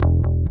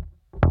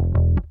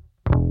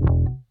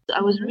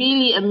I was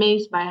really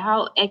amazed by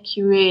how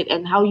accurate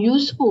and how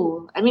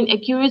useful. I mean,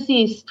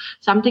 accuracy is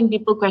something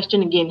people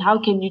question again.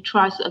 How can you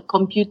trust a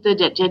computer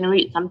that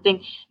generates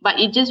something? But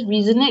it just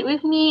resonated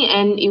with me,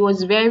 and it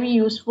was very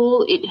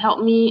useful. It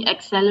helped me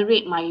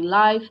accelerate my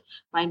life,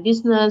 my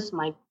business,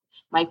 my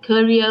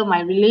career,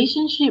 my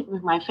relationship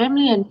with my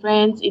family and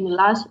friends in the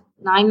last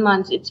 9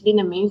 months. It's been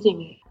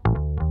amazing.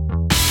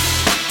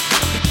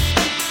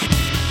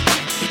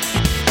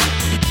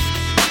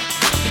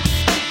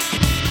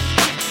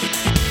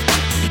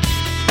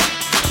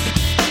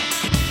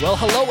 Well,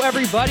 hello,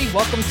 everybody.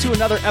 Welcome to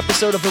another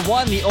episode of the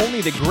one, the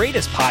only, the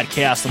greatest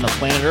podcast on the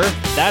planet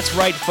Earth. That's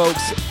right,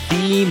 folks,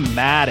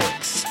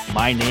 Thematics.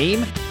 My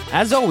name,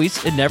 as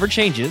always, it never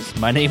changes.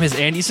 My name is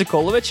Andy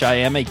Sokolovich. I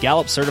am a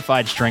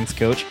Gallup-certified strengths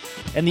coach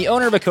and the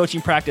owner of a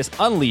coaching practice,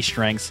 Unleash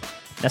Strengths,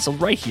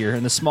 nestled right here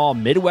in the small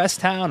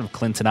Midwest town of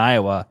Clinton,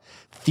 Iowa.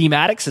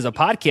 Thematics is a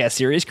podcast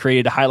series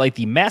created to highlight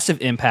the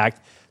massive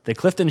impact the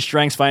Clifton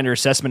StrengthsFinder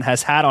assessment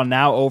has had on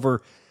now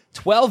over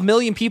 12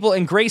 million people.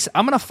 And Grace,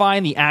 I'm going to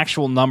find the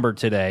actual number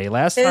today.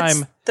 Last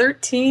time...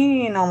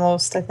 13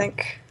 almost, I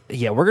think.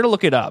 Yeah, we're going to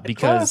look it up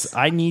because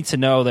I need to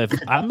know that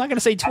I'm not going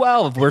to say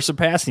 12. We're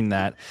surpassing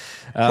that.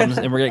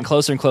 And we're getting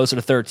closer and closer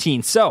to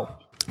 13. So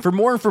for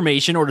more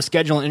information or to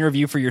schedule an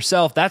interview for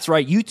yourself, that's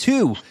right, you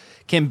too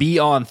can be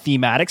on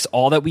Thematics.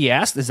 All that we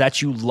ask is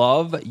that you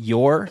love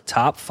your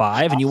top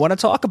 5 and you want to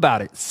talk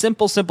about it.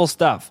 Simple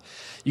stuff.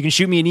 You can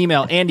shoot me an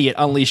email,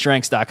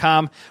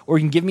 andy@unleashstrengths.com, or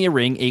you can give me a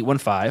ring,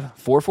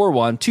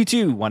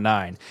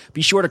 815-441-2219.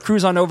 Be sure to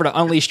cruise on over to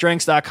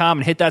unleashstrengths.com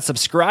and hit that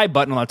subscribe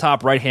button on the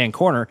top right-hand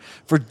corner.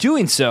 For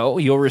doing so,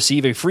 you'll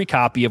receive a free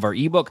copy of our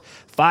ebook,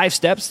 5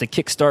 Steps to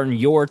Kickstarting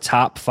Your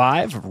Top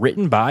 5,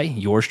 written by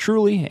yours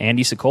truly,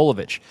 Andy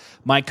Sokolovich.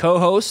 My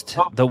co-host,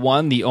 the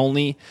one, the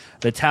only,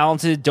 the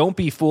talented, don't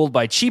be fooled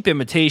by cheap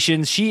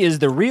imitations. She is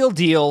the real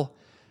deal,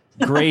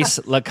 Grace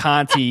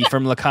LeConte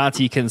from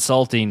LeConte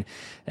Consulting.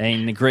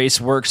 And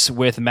Grace works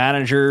with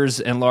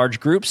managers and large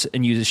groups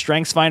and uses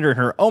StrengthsFinder in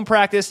her own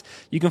practice.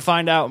 You can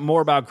find out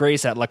more about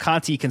Grace at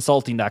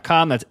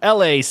LeConteConsulting.com. That's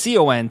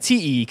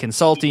LACONTE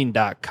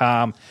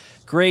Consulting.com.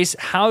 Grace,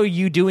 how are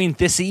you doing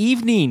this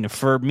evening?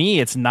 For me,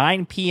 it's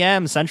 9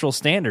 p.m. Central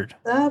Standard.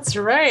 That's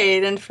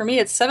right. And for me,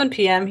 it's 7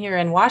 p.m. here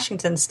in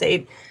Washington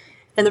State.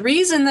 And the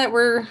reason that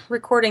we're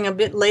recording a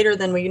bit later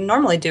than we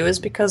normally do is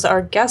because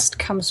our guest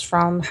comes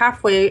from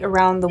halfway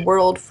around the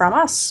world from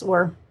us,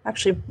 or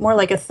actually more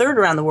like a third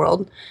around the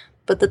world.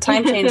 But the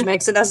time change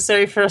makes it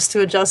necessary for us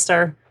to adjust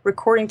our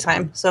recording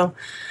time. So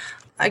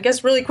I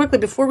guess really quickly,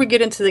 before we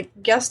get into the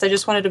guest, I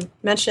just wanted to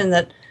mention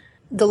that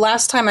the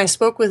last time I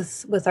spoke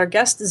with our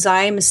guest,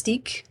 Zai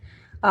Miztiq,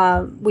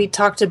 we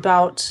talked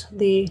about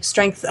the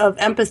strength of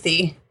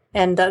empathy.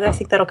 And I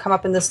think that'll come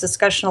up in this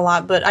discussion a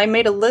lot. But I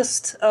made a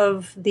list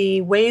of the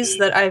ways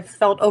that I've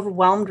felt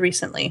overwhelmed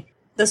recently.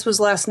 This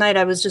was last night.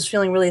 I was just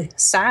feeling really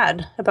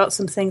sad about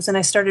some things, and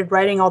I started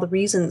writing all the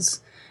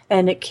reasons.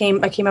 And I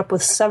came up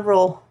with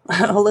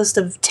a list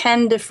of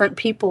 10 different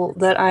people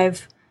that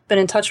I've been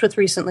in touch with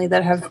recently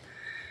that have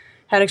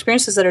had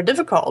experiences that are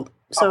difficult.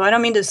 So I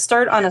don't mean to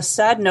start on a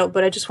sad note,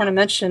 but I just want to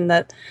mention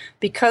that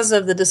because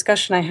of the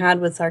discussion I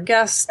had with our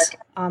guest,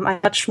 I'm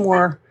much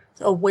more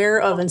aware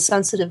of and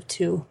sensitive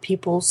to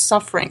people's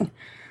suffering.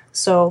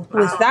 So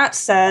with that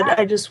said,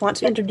 I just want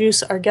to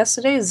introduce our guest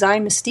today, Zai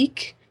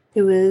Miztiq,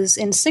 who is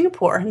in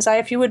Singapore. And Zai,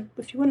 if you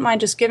wouldn't mind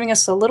just giving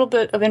us a little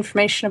bit of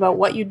information about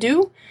what you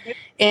do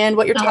and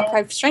what your top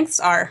 5 strengths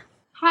are.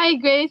 Hi,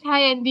 Grace. Hi,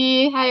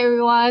 Andy. Hi,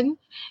 everyone.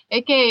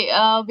 Okay,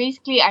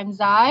 basically, I'm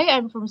Zai.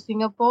 I'm from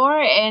Singapore,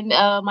 and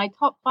my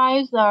top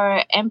 5s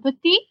are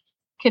empathy,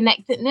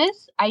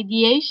 connectedness,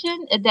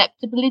 ideation,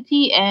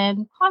 adaptability,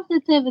 and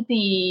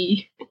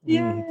positivity.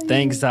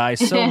 Thanks, Zai,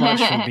 so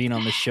much for being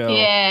on the show.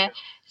 Yeah.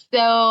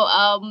 So,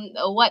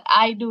 what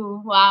I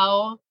do,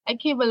 wow, I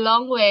came a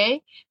long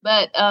way.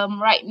 But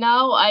right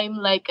now, I'm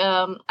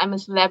I'm a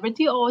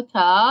celebrity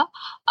author.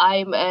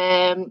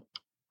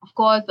 Of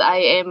course, I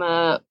am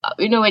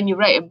when you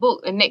write a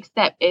book, the next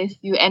step is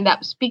you end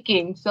up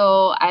speaking.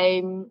 So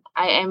I'm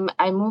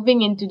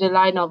moving into the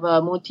line of a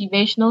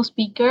motivational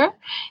speaker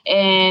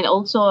and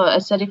also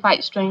a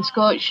certified strengths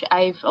coach.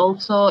 I've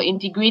also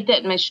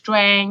integrated my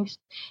strengths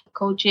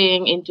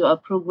coaching into a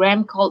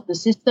program called the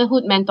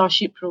Sisterhood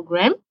Mentorship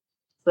Program,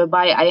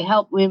 whereby I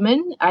help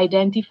women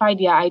identify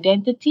their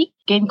identity,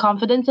 gain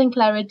confidence and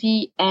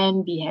clarity,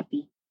 and be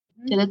happy.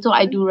 So that's what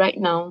I do right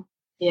now.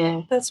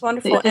 Yeah. That's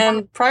wonderful.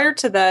 And prior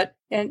to that,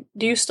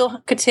 do you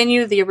still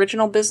continue the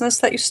original business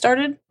that you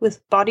started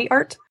with body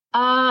art?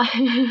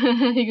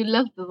 You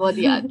love the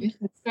body art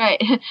business, right?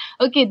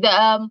 Okay.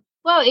 Can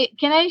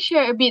I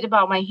share a bit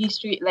about my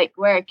history, like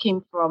where I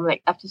came from,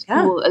 like after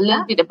school, a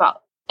little bit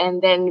about,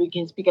 and then we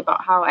can speak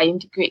about how I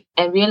integrate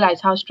and realize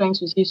how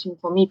strengths was useful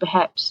for me,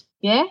 perhaps.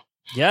 Yeah.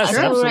 Yes,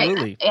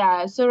 absolutely.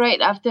 So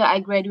right after I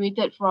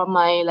graduated from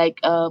my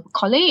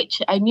college,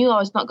 I knew I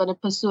was not going to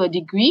pursue a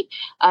degree.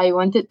 I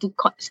wanted to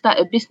start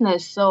a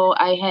business. So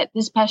I had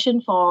this passion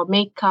for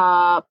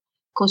makeup,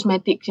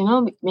 cosmetics,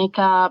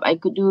 makeup. I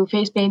could do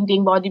face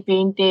painting, body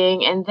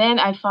painting. And then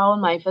I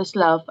found my first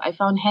love. I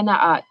found henna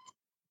art.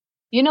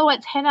 You know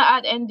what's henna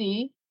art,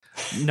 Andy?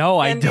 No,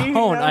 I Andy, don't.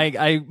 no.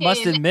 I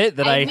must admit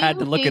that I had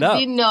to look it up.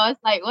 Didn't know. I was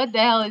like, what the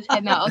hell is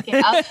henna?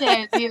 Okay, I'll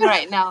share it with you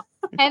right now.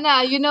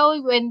 Henna,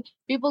 when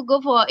people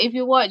if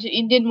you watch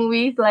Indian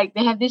movies, like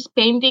they have this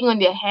painting on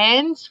their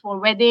hands for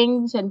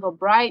weddings and for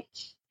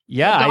brides.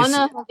 Yeah,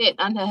 Madonna had it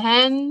on her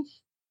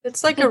hands.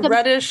 It's like a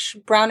reddish,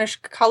 brownish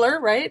color,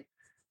 right?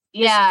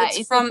 Yeah,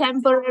 it's from a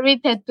temporary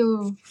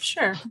tattoo.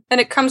 Sure.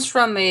 And it comes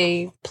from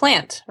a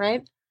plant,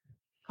 right?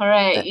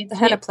 Correct. The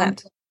henna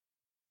plant.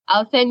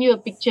 I'll send you a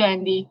picture,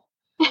 Andy.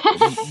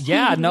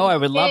 Yeah, no, I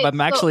would love.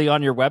 I'm actually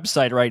on your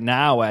website right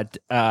now at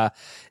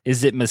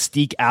is it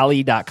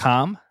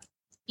MiztiqAlley.com?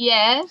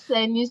 Yes,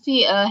 and you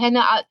see henna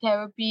art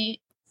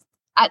therapy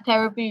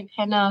with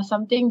henna or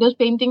something. Those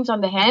paintings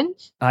on the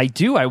hands. I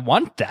do. I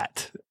want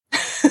that.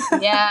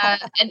 Yeah,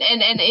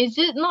 and is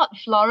it not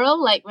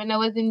floral? Like when I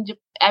was in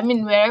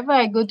Japan, wherever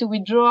I go to,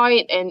 we draw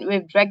it and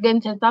with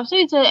dragons and stuff. So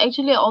it's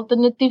actually an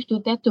alternative to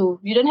tattoo.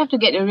 You don't have to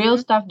get the real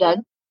stuff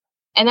done.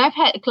 And I've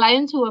had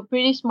clients who were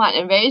pretty smart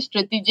and very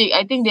strategic.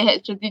 I think they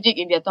had strategic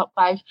in their top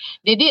 5.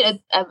 They did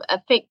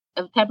a fake,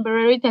 a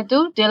temporary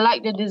tattoo. They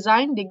like the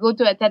design. They go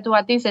to a tattoo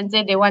artist and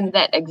say they want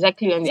that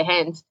exactly on their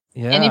hands.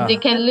 Yeah. And if they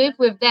can live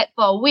with that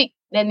for a week,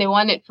 then they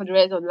want it for the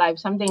rest of life,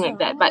 something like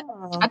that. But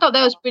I thought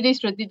that was pretty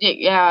strategic.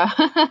 Yeah.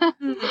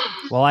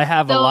 Well, I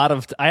have a lot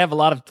of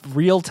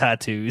real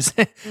tattoos.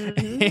 Because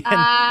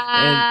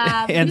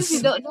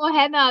you don't know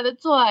henna,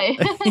 that's why.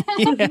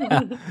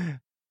 Yeah.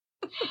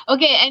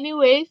 Okay,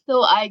 anyway,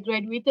 so I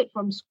graduated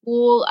from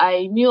school.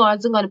 I knew I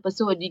wasn't going to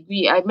pursue a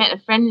degree. I met a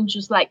friend and she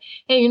was like,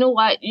 hey, you know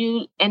what?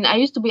 And I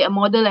used to be a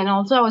model and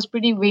also I was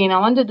pretty vain. I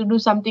wanted to do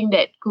something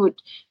that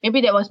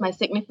maybe that was my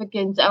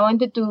significance. I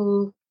wanted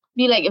to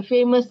be like a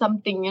famous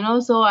something,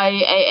 So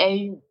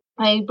I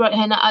brought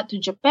henna art to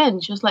Japan.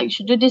 She was like, you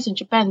should do this in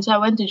Japan. So I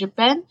went to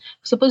Japan. It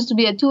was supposed to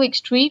be a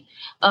 2-week trip.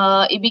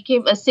 It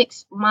became a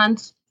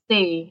 6-month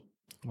stay.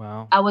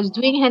 Wow. I was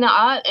doing henna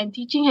art and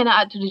teaching henna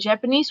art to the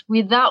Japanese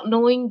without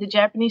knowing the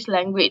Japanese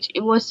language. It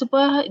was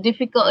super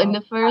difficult in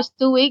the first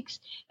 2 weeks,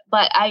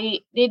 but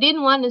they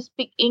didn't want to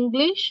speak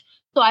English.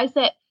 So I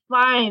said,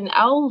 fine,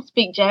 I'll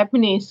speak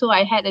Japanese. So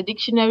I had a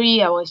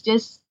dictionary. I was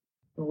just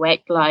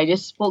whacked. I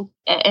just spoke.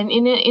 And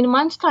in a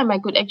month's time, I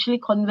could actually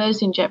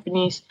converse in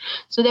Japanese.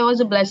 So that was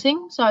a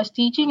blessing. So I was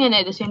teaching and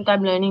at the same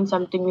time learning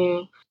something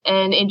new.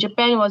 And in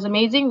Japan, it was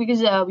amazing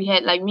because we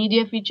had like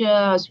media feature.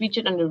 I was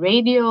featured on the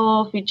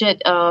radio,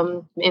 featured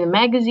in the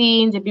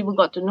magazines, and people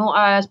got to know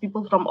us.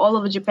 People from all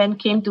over Japan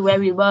came to where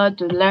we were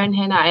to learn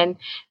henna, and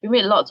we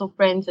made lots of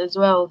friends as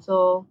well.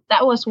 So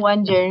that was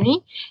one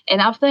journey.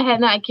 And after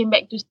henna, I came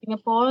back to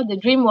Singapore. The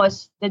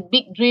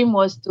big dream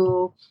was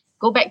to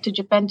go back to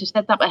Japan to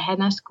set up a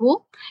henna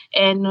school.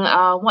 And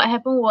what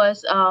happened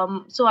was,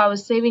 so I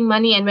was saving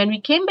money. And when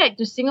we came back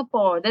to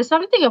Singapore, there's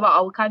something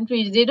about our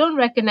countries. They don't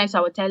recognize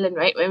our talent,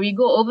 right? When we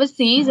go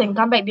overseas and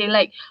come back, they're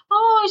like,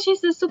 oh,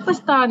 she's a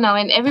superstar now.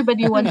 And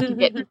everybody wants to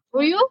get to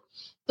know you.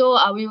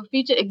 So we were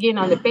featured again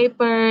on the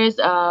papers.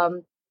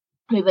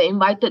 We were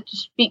invited to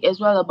speak as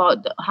well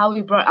about how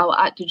we brought our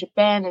art to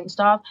Japan and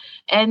stuff.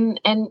 And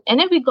then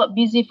we got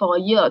busy for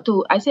a year or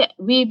two. I said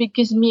we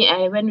because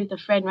I went with a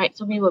friend, right?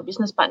 So we were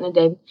business partner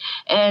then.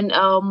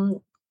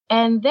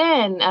 And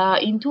then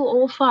in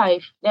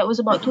 2005, that was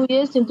about 2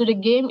 years into the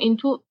game. In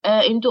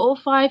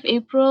 2005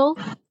 April,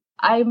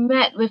 I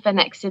met with an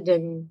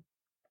accident.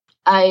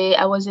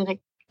 I was in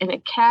a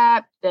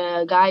cab.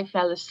 The guy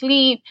fell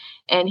asleep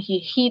and he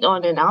hit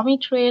on an army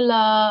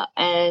trailer,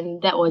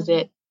 and that was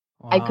it.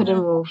 Wow. I couldn't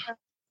move.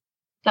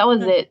 That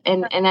was it.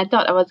 And I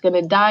thought I was going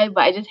to die,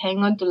 but I just hang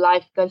on to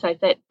life because I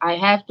said, I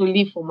have to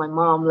live for my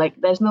mom. Like,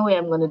 there's no way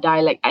I'm going to die.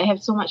 Like, I have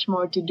so much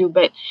more to do.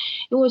 But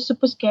it was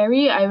super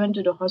scary. I went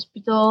to the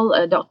hospital.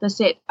 A doctor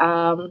said,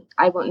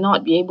 I will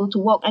not be able to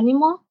walk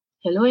anymore.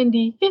 Hello,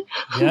 Andy.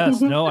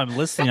 Yes, no, I'm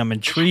listening. I'm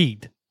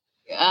intrigued.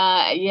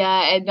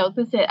 Yeah, and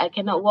doctor said I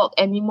cannot walk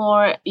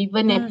anymore.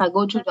 Even if I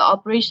go through the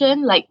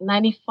operation, like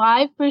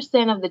 95%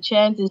 of the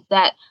chance is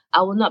that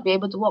I will not be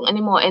able to walk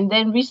anymore. And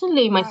then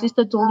recently, my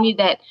sister told me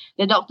that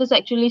the doctors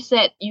actually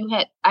said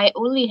I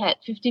only had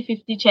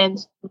 50-50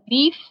 chance to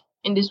leave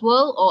in this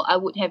world, or I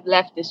would have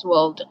left this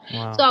world.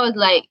 Wow. So I was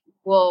like,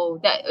 whoa,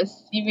 that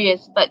was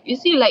serious. But you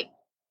see, like,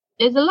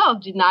 there's a lot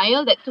of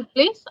denial that took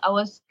place.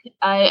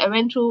 I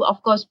went through,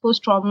 of course,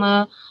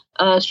 post-trauma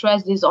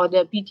stress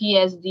disorder,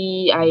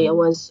 PTSD. I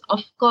was, of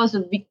course, a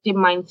victim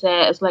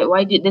mindset. It's like,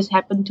 why did this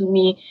happen to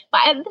me?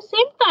 But at the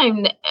same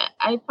time,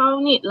 I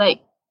found it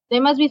like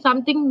there must be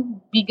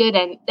something bigger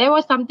there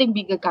was something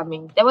bigger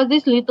coming. There was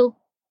this little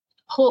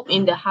hope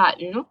in the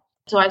heart,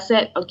 So I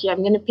said, okay,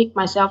 I'm going to pick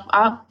myself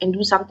up and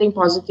do something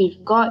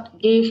positive. God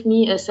gave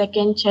me a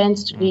second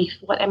chance to live.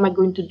 What am I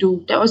going to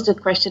do? That was the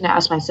question I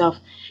asked myself.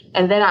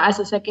 And then I asked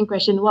the second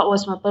question, what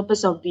was my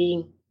purpose of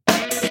being?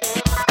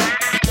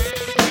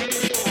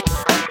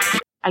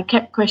 I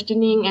kept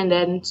questioning, and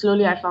then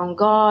slowly I found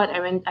God.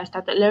 I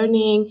started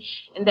learning,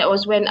 and that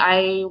was when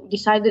I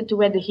decided to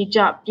wear the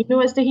hijab. Do you know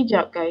what's the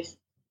hijab, guys?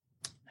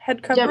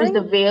 Head Hijab is covering?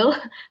 the veil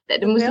that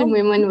the Muslim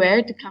veil? women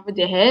wear to cover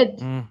their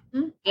head.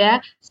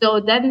 Yeah. So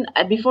then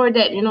before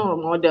that,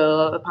 more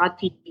the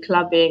party,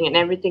 clubbing and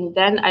everything.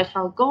 Then I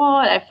found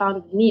God. I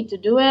found the need to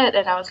do it.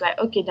 And I was like,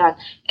 okay, done.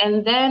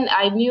 And then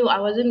I knew I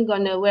wasn't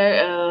going to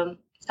wear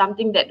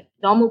something that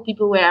normal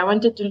people wear. I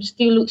wanted to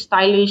still look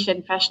stylish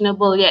and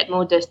fashionable yet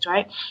modest,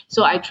 right?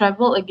 So I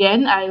traveled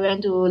again. I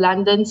went to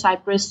London,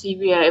 Cyprus,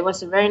 Syria. It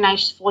was a very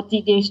nice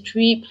 40 days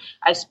trip.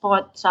 I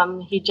spot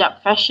some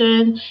hijab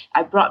fashion.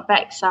 I brought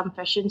back some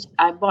fashions.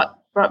 I brought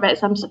back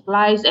some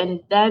supplies,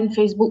 and then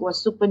Facebook was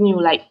super new,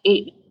 like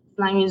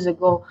 8-9 years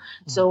ago.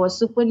 So it was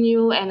super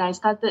new, and I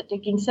started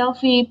taking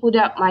selfie, put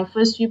up my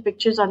first few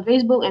pictures on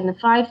Facebook, and in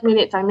 5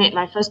 minutes I made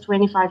my first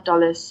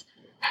 $25.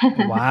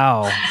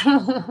 Wow.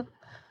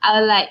 I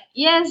was like,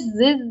 yes,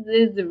 this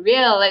is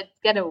real. It's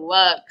gonna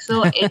work.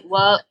 So it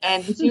worked,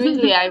 and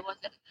seriously, I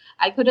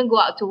couldn't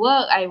go out to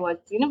work. I was,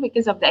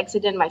 because of the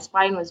accident, my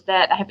spine was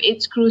bad. I have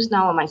 8 screws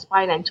now on my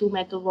spine and 2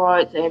 metal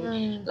rods,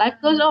 and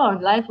life goes on,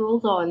 life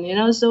rolls on.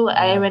 So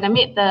when I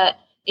made the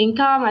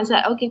income, I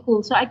said, okay,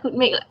 cool. So I could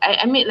make,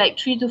 I made like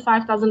 $3,000 to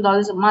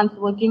 $5,000 a month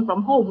working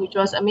from home, which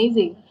was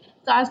amazing.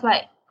 So I was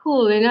like,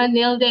 cool,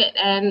 nailed it.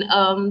 And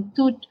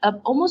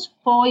almost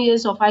 4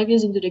 years or 5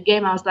 years into the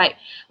game, I was like,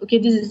 okay,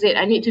 this is it.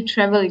 I need to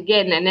travel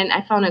again. And then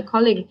I found a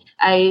calling.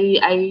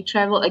 I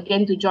traveled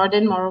again to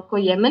Jordan, Morocco,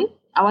 Yemen.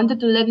 I wanted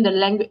to learn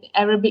the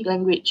Arabic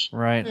language.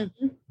 Right.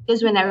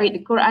 Because when I read the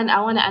Quran, I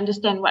want to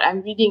understand what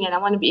I'm reading, and I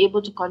want to be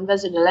able to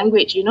converse in the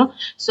language,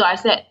 So I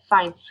said,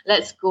 fine,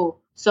 let's go.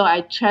 So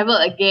I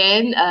traveled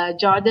again,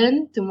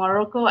 Jordan to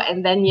Morocco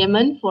and then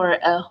Yemen for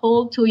a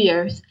whole 2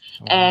 years.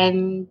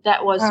 And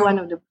that was one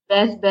of the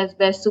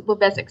best, super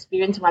best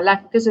experience of my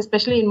life, because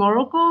especially in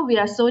Morocco, we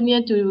are so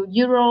near to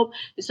Europe,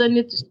 we're so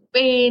near to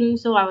Spain.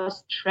 So I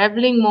was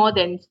traveling more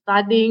than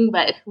studying,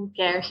 but who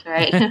cares,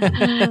 right?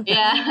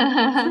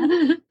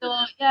 Yeah.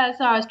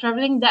 So I was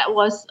traveling. That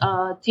was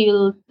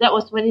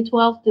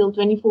 2012 till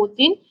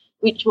 2014.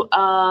 Which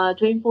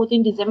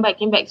 2014 December I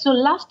came back. So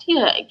last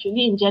year,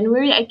 actually in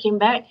January, I came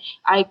back.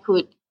 I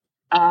could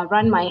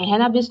run my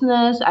henna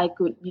business. I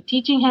could be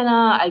teaching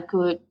henna. I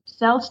could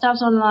sell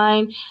stuffs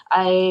online.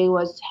 I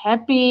was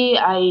happy.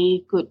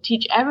 I could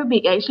teach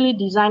Arabic. I actually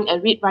designed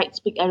a read, write,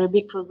 speak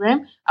Arabic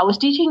program. I was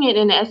teaching it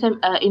in a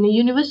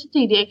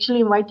university. They actually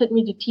invited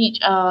me to teach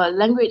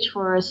language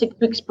for a 6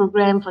 weeks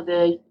program for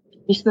the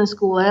business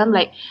school. And I'm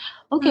like,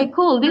 okay,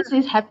 cool. This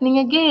is happening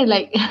again.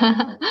 Like,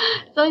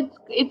 so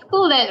it's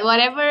cool that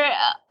whatever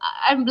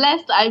I'm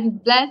blessed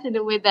in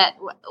a way that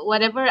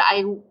whatever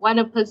I want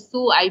to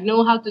pursue, I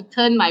know how to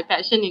turn my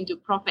passion into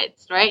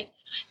profits, right?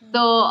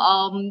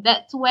 So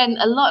that's when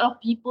a lot of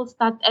people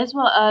start as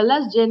well.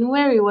 Last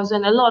January was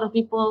when a lot of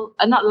people,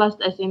 not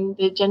last as in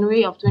the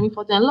January of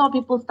 2014, a lot of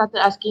people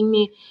started asking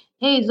me,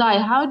 hey Zai,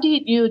 how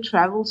did you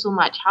travel so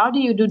much? How do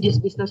you do this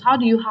business? How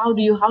do you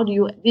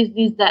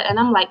this, that? And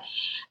I'm like,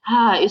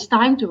 it's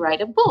time to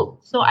write a book.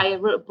 So I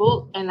wrote a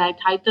book and I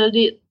titled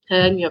it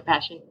Turn Your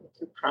Passion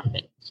into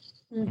Profit.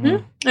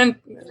 And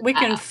we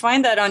can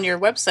find that on your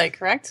website,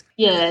 correct?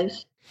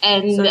 Yes.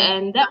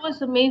 And that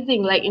was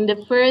amazing. Like in the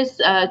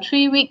first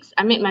 3 weeks,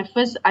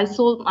 I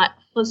sold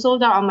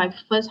out on my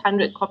first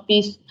 100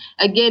 copies.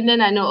 Again, then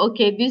I know,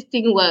 okay, this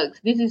thing works.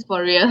 This is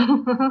for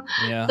real.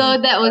 Yeah. So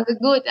that was a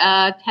good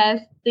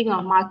testing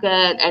of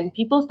market, and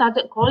people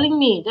started calling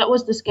me. That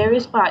was the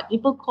scariest part.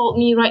 People called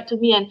me, right to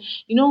me, and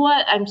you know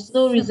what? I'm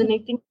still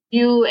resonating with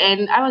you.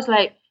 And I was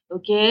like,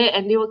 okay.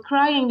 And they were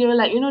crying. They were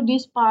like,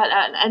 this part.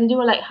 And they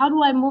were like, how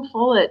do I move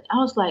forward? I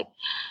was like,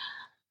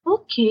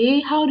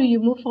 okay, how do you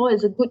move forward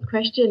is a good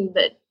question.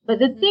 But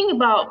the thing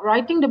about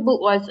writing the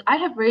book was I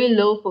have very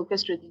low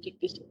focus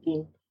strategic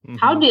discipline.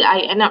 How did I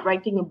end up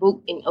writing a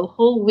book in a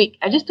whole week?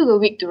 I just took a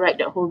week to write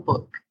the whole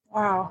book.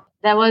 Wow.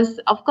 That was,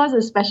 of course,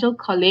 a special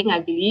calling,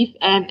 I believe.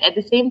 And at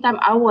the same time,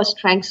 I was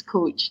strength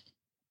coached.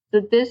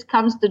 So this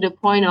comes to the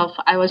point of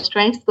I was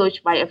strength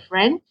coached by a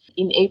friend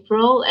in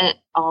April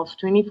of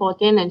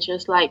 2014. And she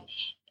was like,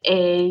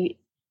 she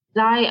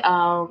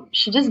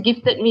just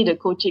gifted me the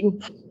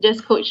coaching,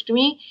 just coached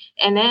me.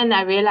 And then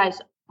I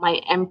realized my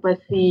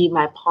empathy,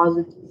 my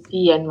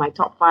positivity, and my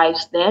top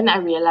fives. Then I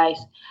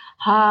realized,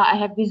 I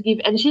have this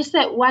gift. And she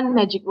said one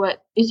magic word.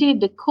 You see,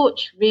 the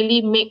coach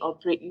really make or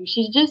break you.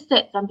 She just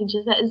said something.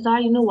 She said, Zai,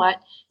 you know what?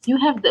 You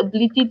have the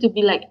ability to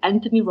be like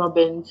Anthony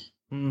Robbins.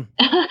 She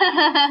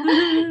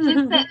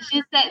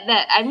said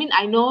that. I mean,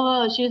 I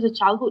know her. She's a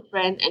childhood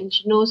friend and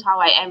she knows how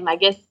I am. I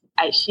guess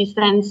she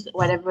sends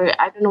whatever.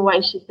 I don't know why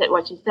she said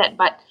what she said,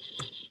 but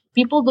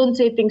people don't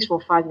say things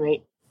for fun,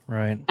 right?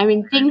 Right. I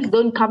mean, things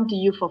don't come to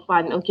you for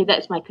fun. Okay,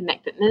 that's my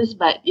connectedness.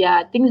 But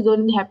yeah, things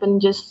don't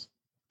happen just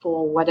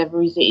for whatever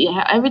reason.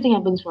 Everything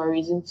happens for a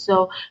reason.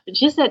 So when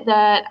she said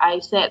that, I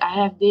said,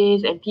 I have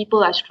this and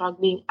people are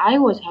struggling. I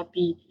was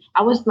happy.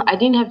 I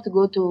didn't have to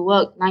go to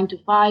work 9 to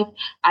 5.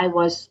 I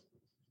was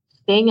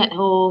staying at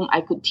home.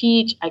 I could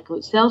teach, I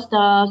could sell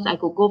stuff, I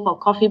could go for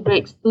coffee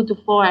breaks, 2 to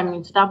 4. I'm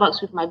in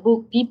Starbucks with my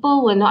book.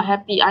 People were not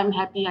happy. I'm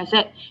happy. I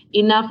said,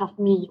 enough of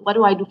me. What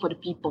do I do for the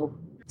people?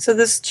 So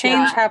this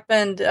change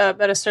happened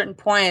at a certain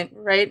point,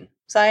 right,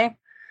 Zai?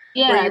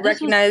 Where you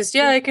recognized,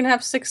 I can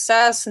have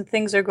success and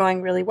things are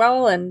going really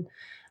well and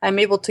I'm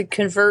able to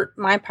convert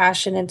my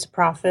passion into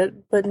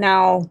profit, but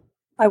now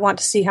I want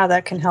to see how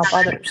that can help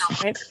others,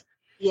 right?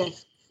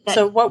 Yes.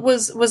 So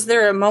was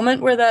there a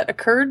moment where that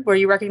occurred, where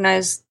you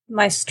recognized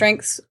my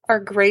strengths are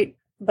great,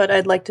 but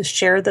I'd like to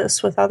share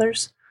this with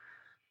others?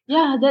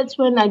 Yeah, that's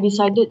when I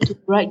decided to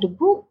write the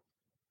book.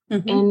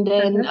 Mm-hmm. And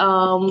then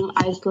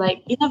I was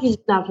like, enough is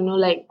enough,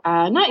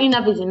 not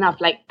enough is enough.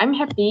 Like, I'm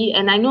happy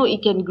and I know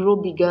it can grow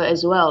bigger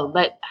as well,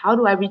 but how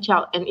do I reach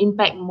out and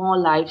impact more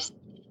lives?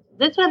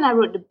 That's when I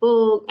wrote the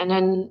book, and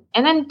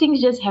then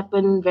things just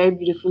happened very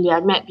beautifully. I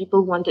met people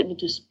who wanted me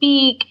to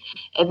speak,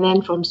 and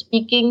then from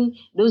speaking,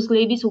 those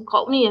ladies who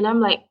called me, and I'm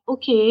like,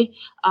 okay,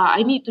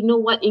 I need to know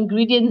what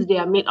ingredients they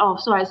are made of.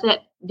 So I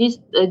said, this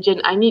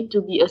urgent, I need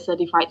to be a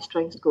certified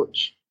strength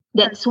coach.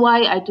 That's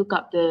why I took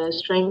up the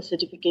strength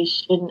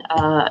certification,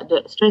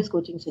 the strength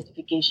coaching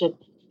certification.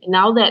 And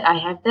now that I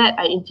have that,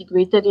 I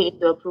integrated it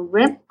into a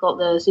program called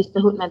the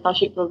Sisterhood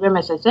Mentorship Program,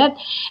 as I said.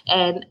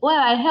 And,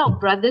 I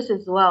help brothers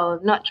as well,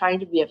 not trying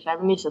to be a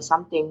feminist or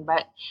something.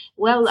 But,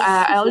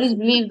 I always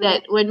believe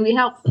that when we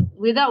help,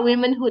 without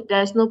womenhood,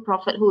 there's no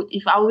prophethood.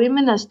 If our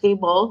women are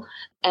stable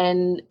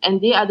and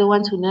they are the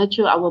ones who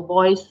nurture our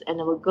boys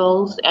and our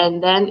girls,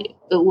 and then it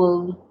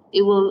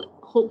will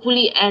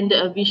hopefully end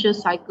a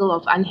vicious cycle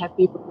of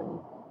unhappy women.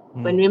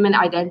 When women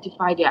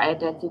identify their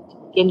identity,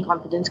 gain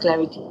confidence,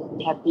 clarity, and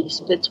be happy.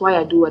 So that's why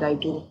I do what I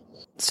do.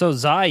 So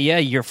Zai,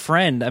 your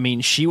friend, I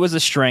mean, she was a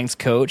strengths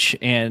coach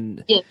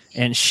and yes.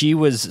 and she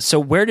was, so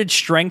where did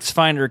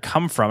StrengthsFinder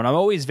come from? And I'm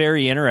always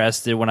very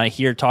interested when I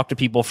talk to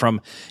people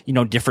from,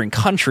 different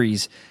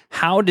countries.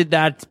 How did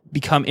that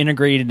become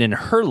integrated in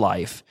her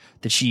life?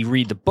 Did she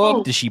read the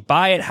book? Did she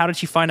buy it? How did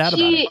she find out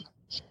about it?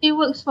 She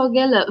works for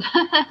Gallup.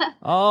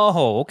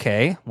 Oh,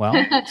 okay. Well,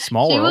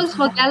 small She world. works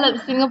for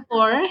Gallup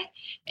Singapore.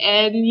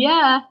 And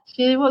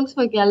she works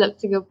for Gallup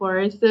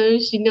Singapore. So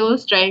she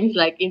knows strengths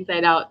like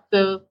inside out.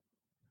 So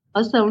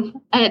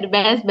awesome. I had the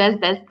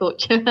best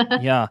coach.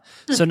 Yeah.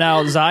 So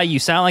now, Zai, you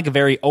sound like a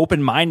very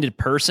open-minded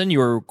person. You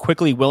were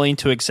quickly willing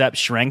to accept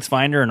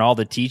StrengthsFinder and all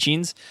the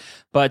teachings.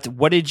 But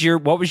what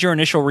was your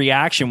initial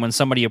reaction when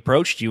somebody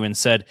approached you and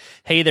said,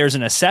 hey, there's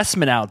an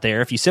assessment out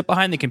there. If you sit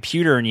behind the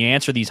computer and you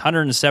answer these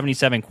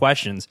 177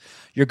 questions,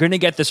 you're going to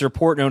get this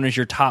report known as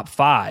your top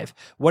 5.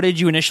 What did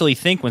you initially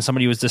think when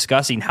somebody was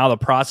discussing how the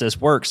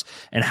process works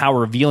and how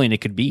revealing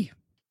it could be?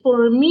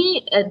 For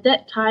me, at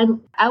that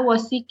time, I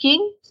was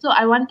seeking. So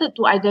I wanted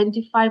to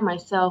identify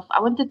myself.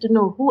 I wanted to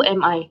know, who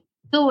am I?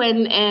 So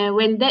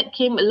when that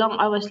came along,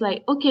 I was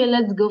like, okay,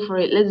 let's go for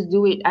it. Let's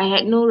do it. I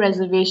had no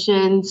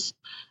reservations.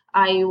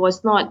 I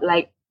was not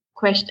like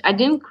I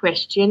didn't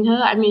question her.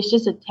 I mean, it's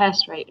just a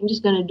test, right? I'm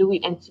just gonna do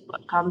it and see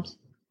what comes.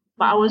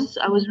 But I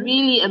was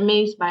really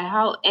amazed by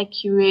how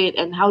accurate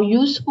and how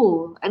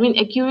useful. I mean,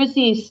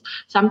 accuracy is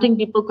something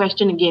people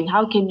question again.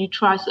 How can you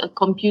trust a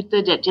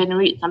computer that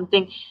generates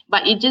something?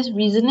 But it just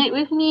resonated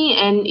with me,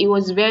 and it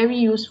was very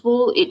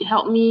useful. It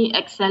helped me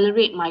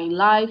accelerate my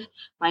life,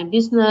 my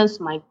business,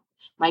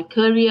 my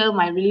career,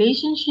 my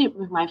relationship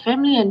with my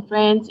family and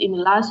friends in the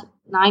last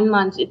 9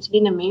 months. It's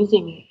been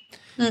amazing.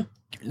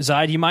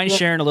 Zai, do you mind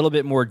sharing a little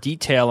bit more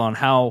detail on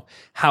how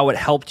it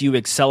helped you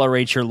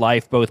accelerate your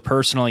life both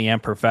personally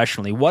and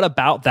professionally? What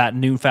about that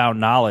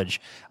newfound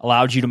knowledge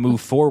allowed you to move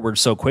forward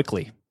so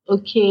quickly?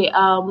 Okay,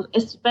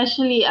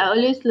 especially I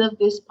always love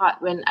this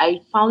part when I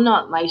found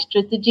out my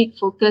strategic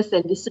focus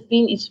and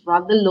discipline is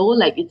rather low,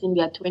 like it's in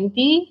their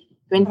 20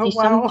 wow.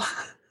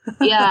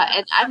 something. Yeah,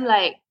 and I'm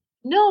like,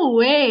 no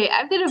way,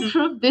 I'm going to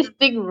prove this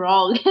thing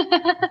wrong.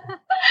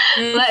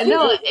 But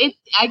no,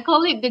 I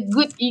call it the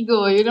good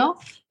ego,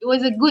 It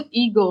was a good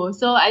ego.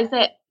 So I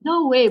said,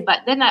 no way. But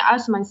then I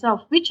asked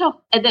myself,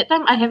 at that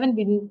time I haven't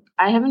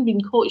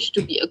been coached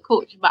to be a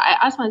coach, but I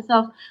asked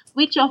myself,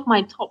 which of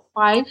my top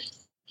 5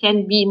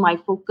 can be my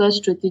focus,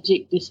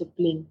 strategic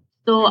discipline?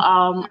 So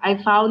I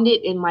found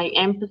it in my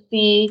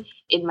empathy,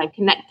 in my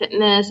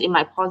connectedness, in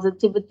my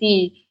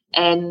positivity.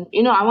 And,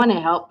 I want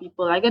to help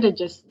people. I got to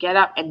just get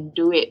up and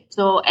do it.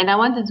 So, and I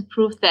wanted to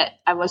prove that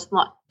I was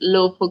not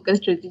low focus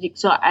strategic.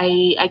 So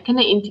I kind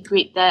of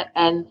integrate that,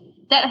 and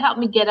that helped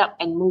me get up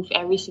and move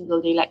every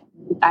single day. Like,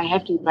 I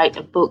have to write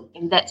a book,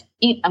 and that's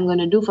it. I'm going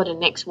to do for the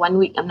next 1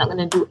 week. I'm not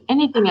going to do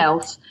anything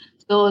else.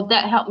 So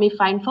that helped me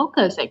find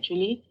focus,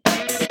 actually.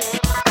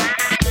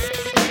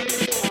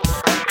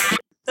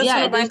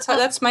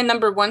 That's my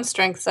number 1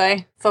 strength,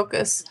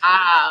 focus.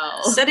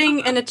 Wow.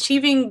 Setting and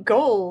achieving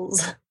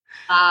goals.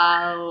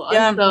 Wow.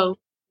 Yeah. So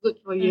good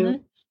for you.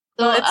 Mm-hmm.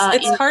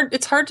 So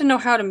it's hard to know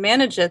how to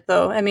manage it,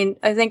 though. I mean,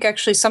 I think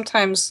actually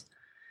sometimes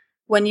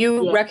when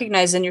you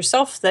recognize in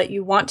yourself that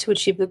you want to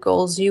achieve the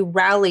goals, you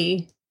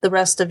rally the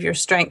rest of your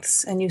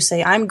strengths and you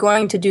say, I'm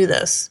going to do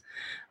this.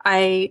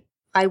 I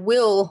I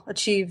will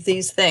achieve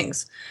these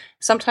things.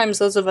 Sometimes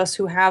those of us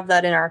who have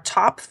that in our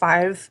top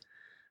 5,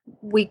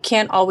 we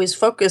can't always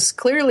focus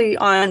clearly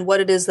on what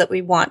it is that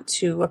we want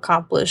to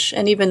accomplish.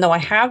 And even though I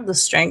have the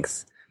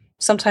strength,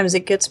 sometimes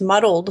it gets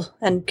muddled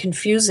and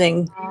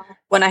confusing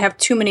when I have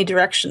too many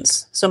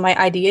directions. So my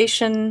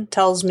ideation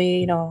tells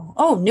me,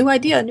 oh, new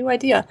idea, new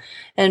idea.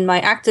 And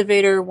my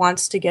activator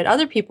wants to get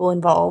other people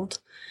involved.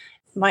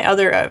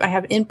 I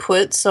have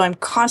input, so I'm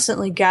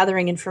constantly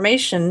gathering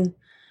information.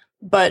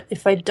 But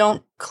if I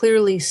don't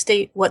clearly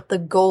state what the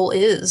goal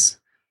is,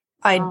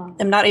 I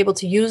am not able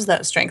to use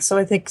that strength. So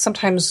I think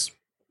sometimes,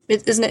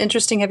 isn't it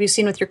interesting? Have you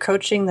seen with your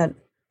coaching that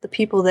the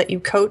people that you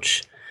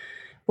coach,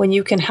 when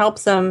you can help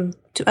them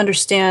to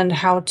understand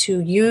how to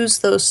use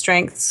those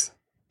strengths,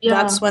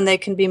 that's when they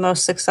can be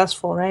most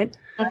successful, right?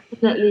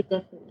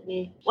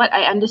 Definitely. What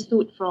I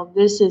understood from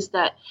this is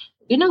that,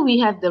 we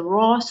have the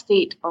raw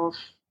state of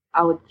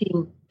our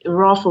team,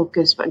 raw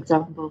focus, for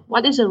example.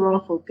 What is a raw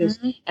focus?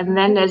 Mm-hmm. And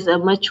then there's a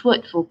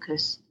matured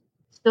focus.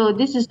 So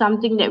this is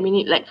something that we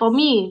need. Like for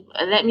me,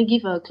 let me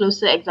give a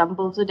closer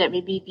example so that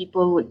maybe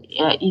people would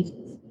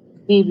easily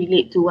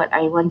relate to what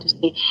I want to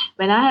say.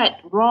 When I had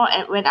raw,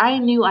 and when I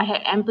knew I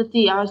had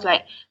empathy, I was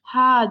like,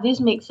 this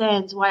makes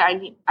sense.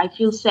 Why I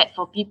feel sad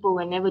for people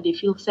whenever they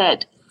feel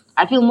sad.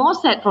 I feel more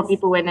sad for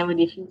people whenever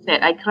they feel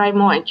sad. I cry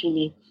more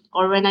actually.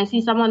 Or when I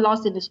see someone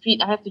lost in the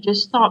street, I have to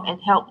just stop and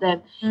help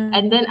them. Mm-hmm.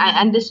 And then I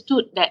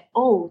understood that,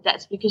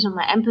 that's because of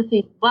my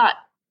empathy. But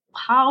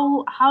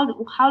how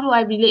do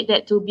I relate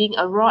that to being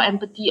a raw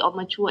empathy or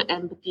matured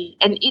empathy?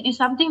 And it is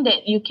something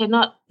that you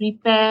cannot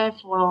prepare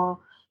for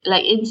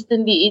like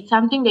instantly. It's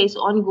something that is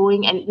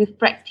ongoing, and with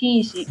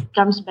practice it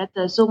becomes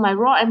better. So my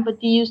raw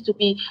empathy used to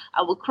be,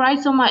 I will cry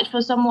so much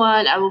for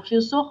someone, I will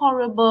feel so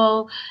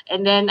horrible,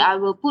 and then I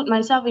will put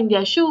myself in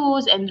their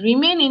shoes and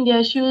remain in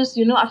their shoes,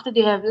 after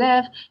they have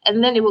left,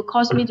 and then it will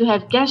cause me to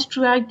have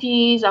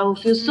gastritis. I will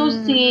feel so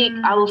sick,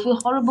 I will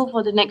feel horrible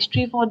for the next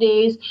 3-4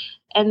 days,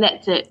 and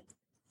that's it.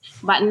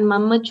 But my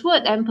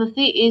matured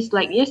empathy is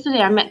like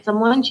yesterday I met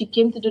someone, she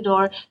came to the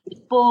door, we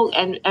spoke,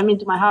 and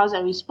to my house,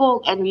 and we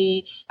spoke, and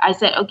I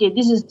said, okay,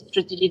 this is the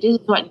strategy, this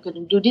is what you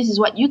can do, this is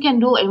what you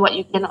can do and what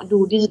you cannot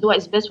do, this is what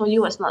is best for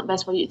you, what's not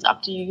best for you, it's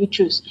up to you, you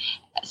choose.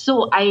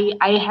 So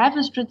I have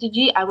a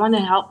strategy, I want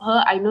to help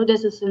her, I know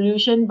there's a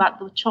solution, but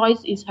the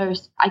choice is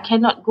hers. I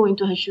cannot go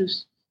into her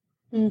shoes.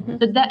 Mm-hmm.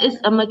 So that is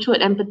a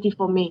matured empathy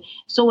for me.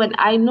 So when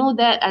I know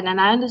that and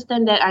I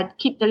understand that, I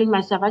keep telling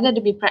myself I got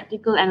to be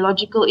practical and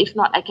logical. If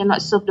not, I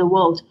cannot serve the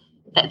world.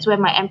 That's where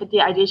my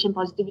empathy, ideation,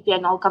 positivity,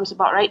 and all comes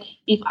about, right?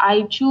 If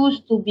I choose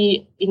to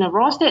be in a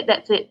raw state,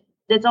 that's it.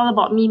 That's all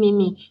about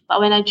me. But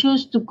when I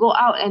choose to go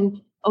out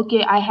and,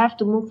 okay, I have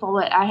to move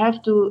forward,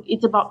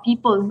 it's about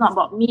people, it's not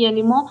about me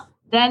anymore,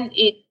 then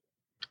it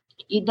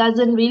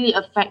doesn't really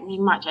affect me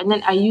much. And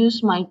then I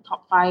use my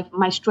top 5,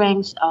 my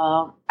strengths.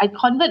 I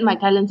convert my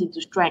talents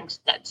into strengths.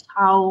 That's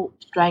how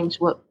strengths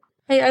work.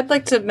 Hey, I'd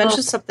like to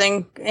mention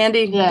something.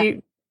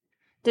 Andy,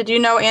 did you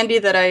know, Andy,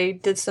 that I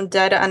did some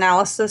data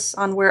analysis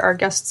on where our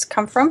guests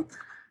come from?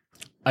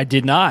 I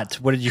did not.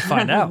 What did you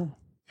find out?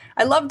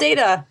 I love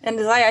data. And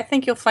I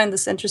think you'll find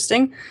this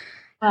interesting.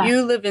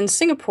 You live in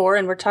Singapore,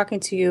 and we're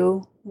talking to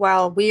you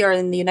while we are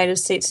in the United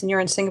States and you're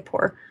in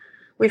Singapore.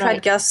 We've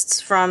had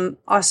guests from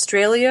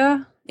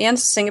Australia and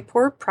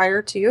Singapore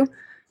prior to you,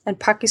 and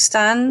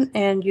Pakistan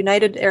and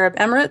United Arab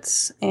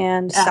Emirates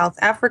and South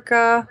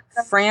Africa,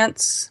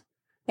 France,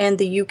 and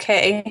the UK.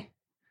 Okay.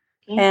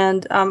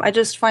 And I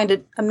just find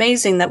it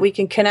amazing that we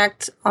can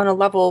connect on a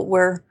level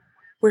where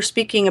we're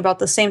speaking about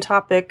the same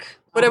topic.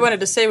 What I wanted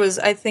to say was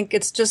I think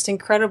it's just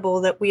incredible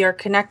that we are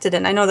connected.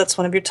 And I know that's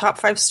one of your top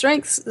 5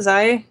 strengths,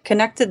 Zai,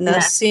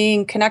 connectedness,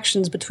 seeing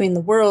connections between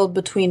the world,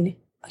 between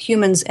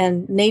humans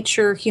and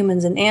nature,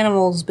 humans and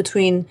animals,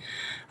 between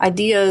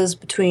ideas,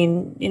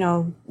 between,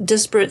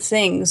 disparate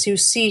things. You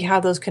see how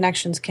those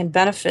connections can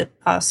benefit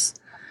us.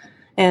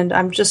 And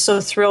I'm just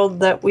so thrilled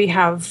that we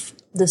have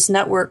this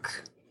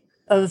network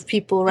of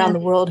people around the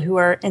world who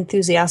are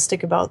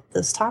enthusiastic about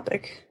this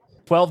topic.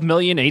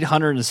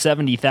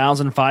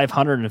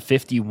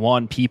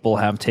 12,870,551 people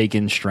have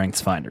taken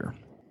StrengthsFinder.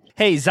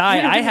 Hey,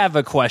 Zai, I have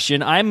a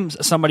question. I'm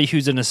somebody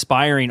who's an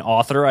aspiring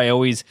author. I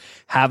always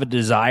have a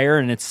desire,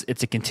 and it's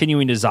a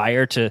continuing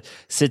desire to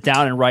sit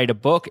down and write a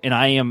book. And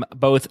I am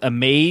both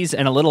amazed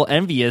and a little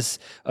envious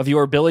of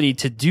your ability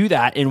to do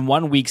that in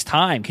 1 week's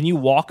time. Can you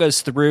walk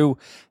us through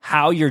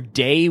how your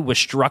day was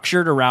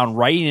structured around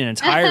writing an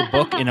entire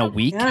book in a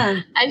week?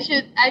 Yeah. I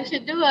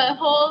should do a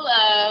whole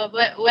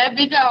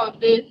webinar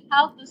on this,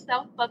 how to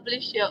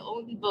self-publish your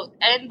own book.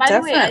 And by the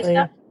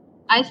way,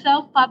 I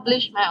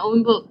self-published my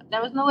own book.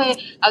 There was no way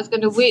I was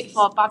going to wait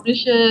for a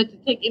publisher to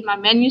take in my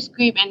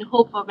manuscript and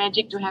hope for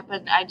magic to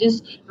happen. I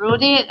just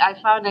wrote it. I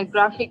found a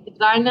graphic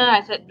designer.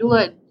 I said, do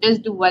it.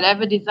 Just do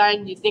whatever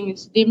design you think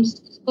seems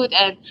good.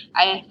 And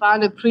I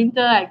found a printer.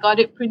 I got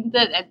it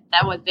printed, and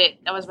that was it.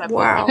 That was my book.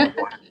 Wow.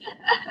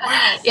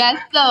 Yeah,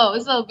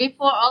 so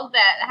before all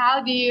that,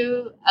 how do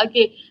you...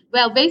 Okay,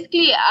 well,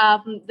 basically,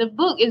 the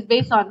book is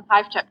based on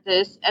 5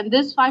 chapters. And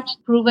this 5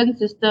 proven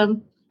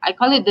system I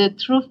call it the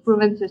truth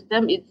proven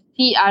system. It's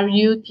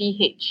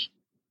TRUTH.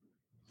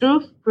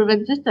 Truth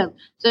proven system.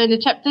 So in the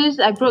chapters,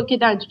 I broke it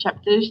down into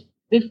chapters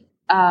with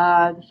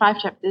the 5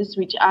 chapters,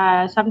 which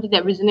are something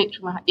that resonates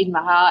in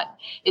my heart.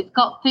 It's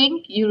called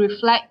Think, You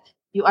Reflect,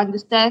 You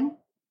Understand,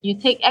 You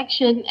Take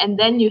Action, and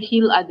then You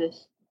Heal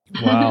Others.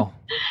 Wow.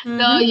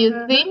 So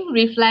you think,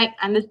 reflect,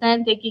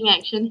 understand, taking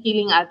action,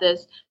 healing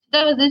others.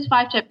 There was these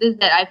 5 chapters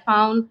that I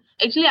found.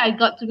 Actually, I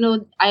got to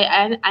know.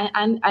 I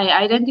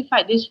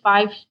identified these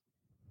 5,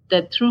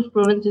 the truth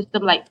proven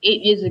system, like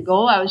 8 years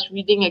ago. I was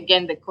reading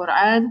again the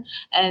Quran,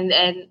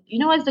 and you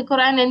know what's the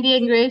Quran, Andy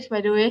and Grace,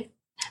 by the way?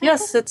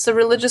 Yes, it's a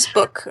religious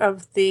book of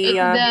It's the.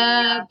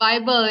 the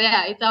Bible.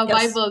 Yeah, it's our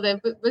Yes. Bible,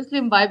 the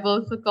Muslim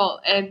Bible, so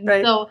called. And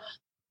Right. so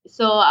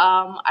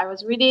I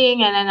was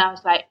reading, and then I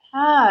was like,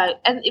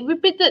 and it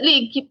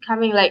repeatedly keep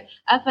coming like,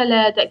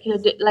 afala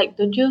ta'qilu, like,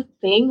 don't you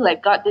think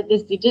like God did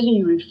this? Didn't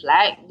you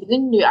reflect?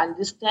 Didn't you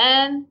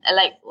understand? And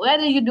like, what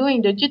are you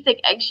doing? Don't you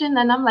take action?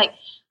 And I'm like,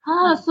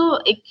 so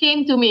it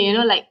came to me,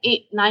 like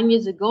 8-9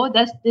 years ago.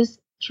 That's this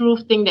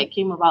truth thing that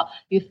came about.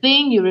 You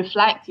think, you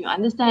reflect, you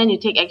understand, you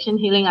take action,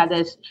 healing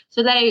others.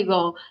 So there you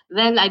go.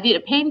 Then I did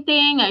a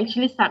painting. I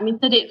actually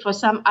submitted it for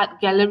some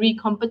art gallery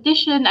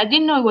competition. I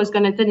didn't know it was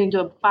going to turn into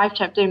a 5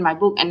 chapter in my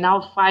book, and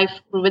now 5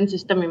 proven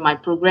system in my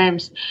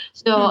programs.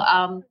 So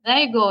there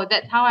you go.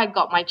 That's how I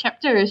got my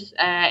chapters,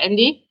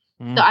 Andy.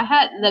 So I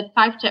had the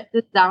 5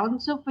 chapters down.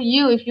 So for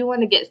you, if you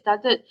want to get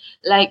started,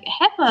 like,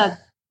 have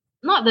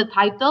not the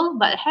title,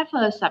 but have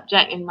a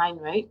subject in mind,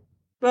 right?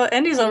 Well,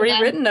 Andy's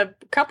already written a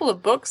couple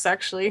of books,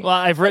 actually. Well,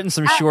 I've written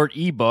some short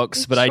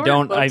ebooks, but I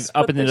don't. Books,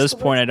 up until this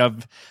point,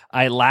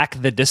 I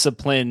lack the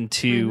discipline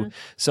to.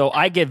 So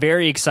I get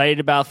very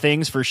excited about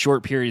things for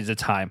short periods of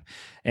time,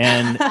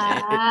 and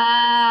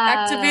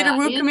Activator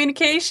Woo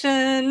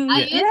communication.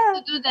 I used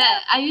to do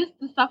that. I used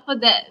to suffer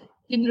that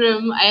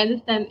syndrome. I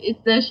understand.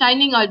 It's the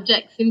shining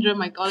object syndrome,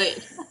 I call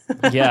it.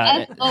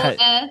 yeah. SOS.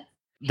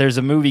 There's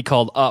a movie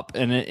called Up,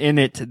 and in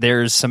it,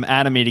 there's some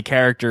animated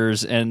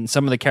characters, and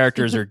some of the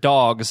characters are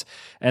dogs,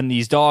 and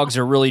these dogs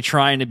are really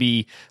trying to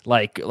be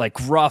like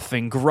rough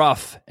and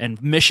gruff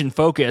and mission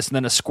focused, and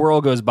then a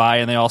squirrel goes by,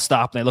 and they all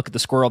stop, and they look at the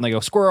squirrel, and they go,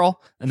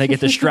 squirrel, and they get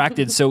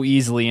distracted so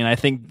easily, and I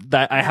think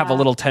that I have a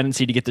little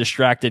tendency to get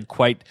distracted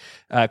quite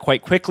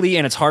quickly,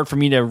 and it's hard for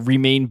me to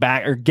remain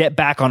back or get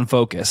back on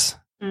focus.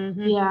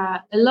 Yeah,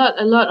 a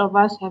lot of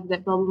us have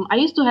that problem. I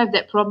used to have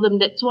that problem.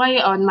 That's why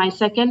on my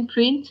second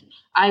print,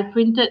 I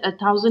printed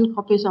 1,000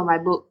 copies of my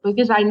book,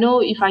 because I know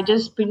if I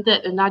just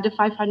printed another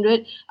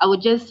 500, I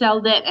would just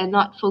sell that and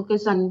not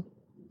focus on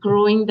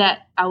growing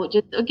that. I would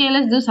just,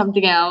 let's do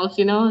something else,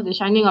 the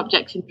shining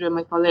object syndrome,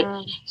 I call it.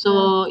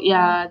 So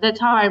yeah,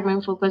 that's how I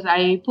remain focused.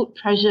 I put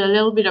a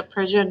little bit of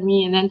pressure on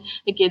me, and then,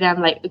 then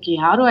I'm like,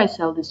 how do I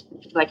sell this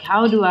book? Like,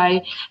 how do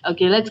I,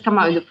 let's come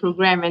out with the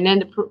program. And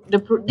then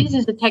this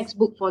is the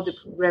textbook for the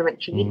program,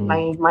 actually,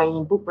 my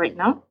book right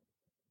now.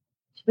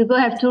 People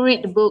have to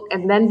read the book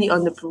and then be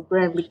on the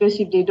program, because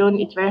if they don't,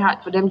 it's very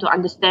hard for them to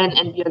understand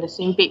and be on the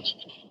same page.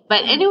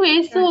 But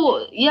anyway,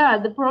 so yeah,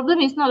 the problem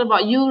is not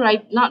about you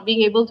not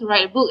being able to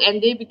write a book,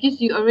 Andy, because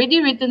you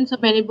already written so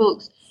many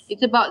books.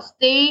 It's about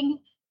staying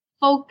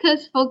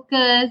focused,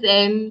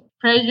 and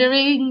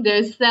pressuring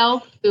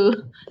yourself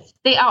to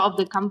stay out of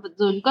the comfort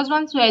zone. Because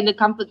once we're in the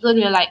comfort zone,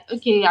 we're like,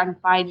 I'm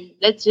fine.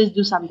 Let's just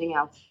do something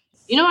else.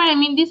 You know what I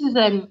mean? This is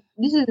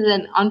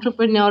an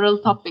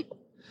entrepreneurial topic.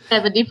 I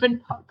have a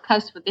different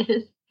podcast for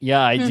this. Yeah,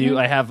 I do.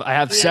 I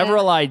have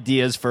several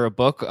ideas for a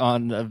book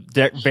on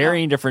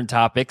varying different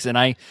topics, and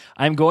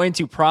I'm going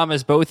to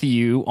promise both of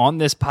you on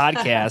this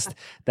podcast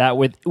that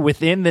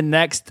within the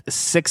next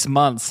 6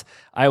 months,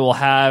 I will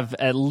have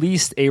at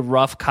least a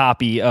rough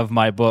copy of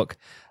my book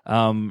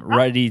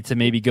ready to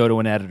maybe go to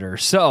an editor.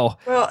 So,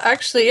 well,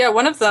 actually,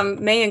 one of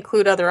them may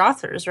include other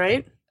authors,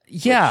 right?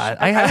 Yeah,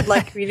 I would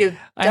like for you to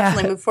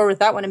definitely move forward with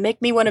that one and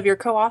make me one of your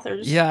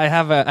co-authors. Yeah, I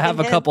have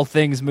a couple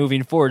things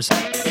moving forward.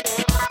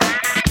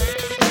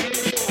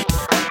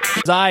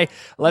 Zai,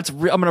 I'm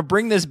going to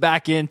bring this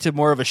back into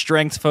more of a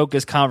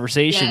strengths-focused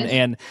conversation,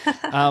 and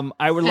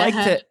I would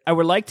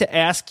like to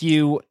ask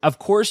you. Of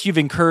course, you've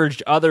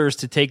encouraged others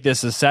to take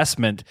this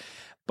assessment,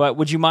 but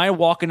would you mind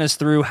walking us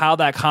through how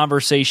that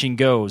conversation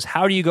goes?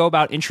 How do you go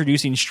about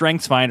introducing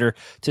StrengthsFinder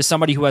to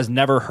somebody who has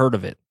never heard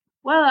of it?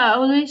 Well, I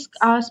always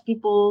ask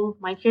people,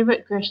 my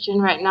favorite question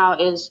right now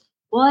is,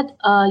 what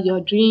are your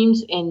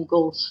dreams and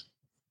goals?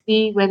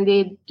 See, when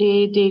they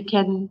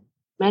can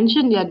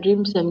mention their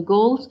dreams and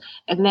goals,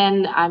 and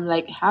then I'm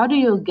like, how do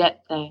you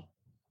get there?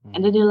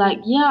 And then they're like,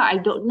 I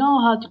don't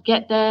know how to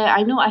get there.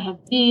 I know I have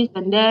this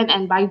and then,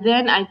 and by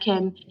then I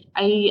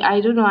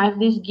don't know, I have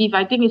this gift.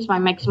 I think it's my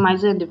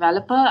maximizer and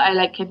developer.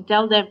 I can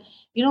tell them,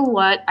 you know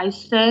what, I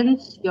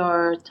sense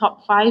your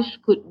top 5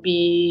 could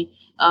be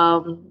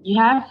you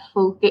have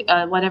focus,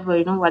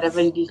 whatever, whatever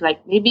it is.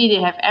 Like maybe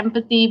they have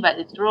empathy, but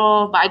it's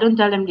raw. But I don't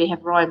tell them they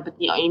have raw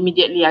empathy or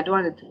immediately. I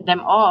don't want to turn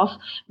them off.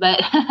 But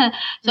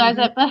so I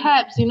said,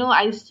 perhaps,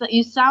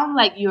 you sound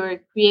like you're a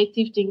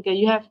creative thinker.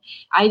 You have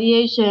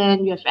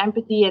ideation, you have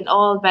empathy and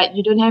all, but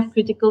you don't have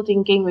critical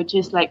thinking, which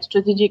is like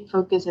strategic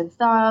focus and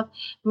stuff.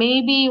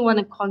 Maybe you want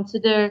to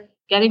consider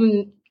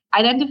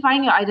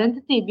identifying your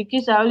identity,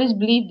 because I always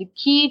believe the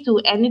key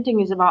to anything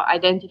is about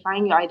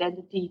identifying your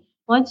identity.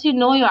 Once you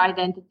know your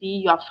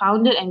identity, you are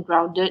founded and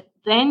grounded,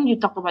 then you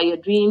talk about your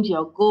dreams,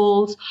 your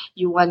goals.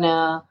 You want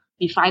to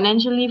be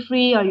financially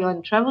free, or you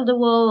want to travel the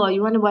world, or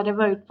you want to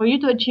whatever. For you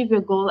to achieve your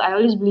goal, I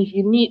always believe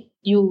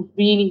you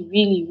really,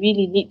 really,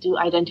 really need to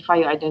identify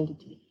your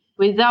identity.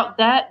 Without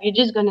that, you're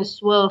just going to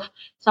swerve.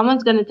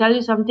 Someone's going to tell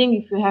you something.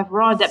 If you have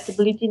raw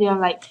adaptability, they're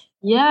like,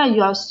 yeah,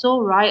 you are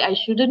so right. I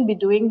shouldn't be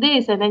doing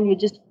this. And then you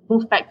just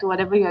move back to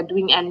whatever you're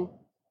doing. And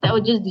that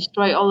will just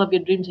destroy all of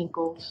your dreams and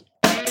goals.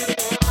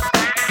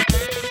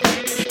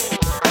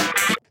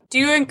 Do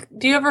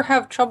you ever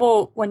have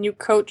trouble when you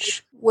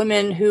coach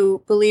women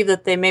who believe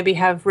that they maybe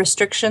have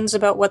restrictions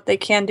about what they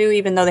can do,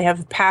 even though they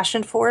have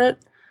passion for it?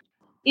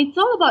 It's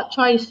all about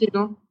choice,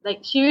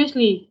 Like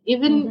seriously,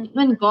 even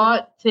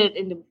God said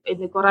in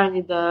the Quran,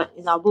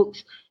 in our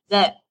books,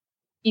 that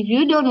if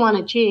you don't want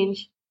to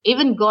change,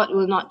 even God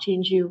will not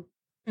change you.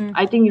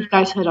 I think you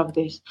guys heard of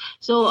this.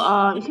 So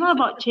it's not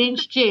about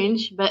change,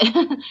 but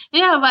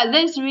yeah, but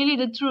that's really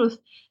the truth.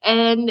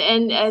 And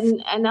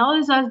I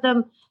always ask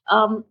them,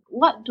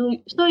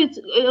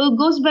 it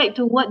goes back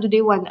to what do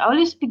they want. I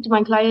always speak to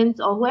my clients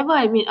or whoever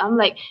I meet. I'm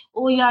like,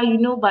 oh yeah,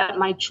 about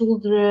my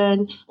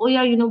children. Oh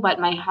yeah, about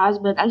my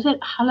husband. I said,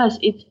 halas,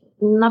 it's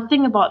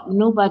nothing about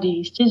nobody.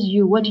 It's just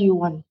you. What do you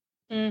want?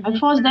 I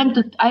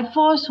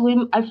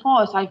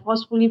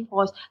forcefully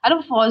force. I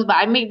don't force, but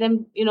I make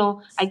them,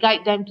 I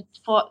guide them to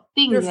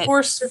think. You're that,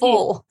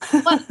 forceful.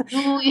 Okay, what do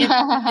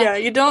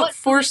you don't what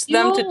force do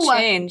them to want?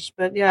 change,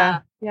 but yeah.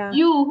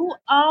 Who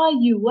are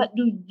you? What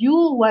do you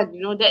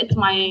want? That's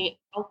my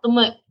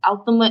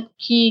ultimate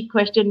key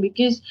question,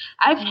 because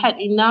I've had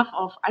enough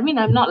of, I'm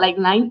not like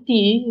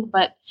 90,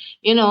 but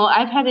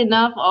I've had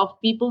enough of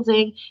people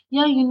saying,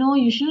 yeah,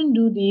 you shouldn't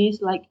do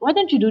this, like why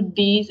don't you do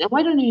this and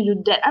why don't you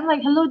do that. I'm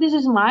like, hello, this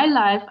is my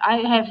life. I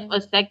have a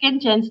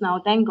second chance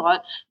now, thank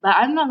God, but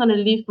I'm not going to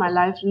live my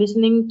life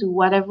listening to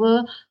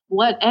whatever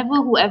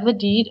whoever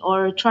did,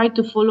 or try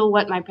to follow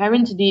what my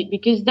parents did,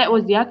 because that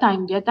was their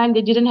time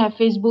they didn't have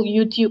Facebook,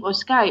 YouTube, or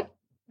Skype.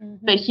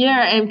 But here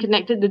I am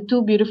connected to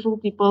two beautiful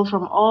people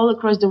from all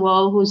across the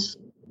world, who's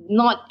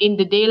not in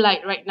the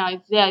daylight right now.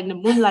 It's there in the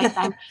moonlight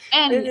time.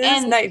 And it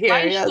is night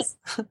here, yes.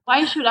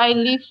 Why should I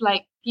live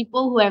like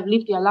people who have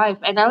lived their life?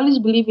 And I always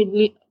believe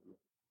in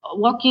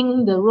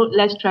walking the road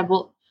less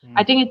traveled.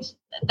 I think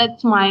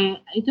that's my,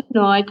 I don't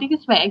know, I think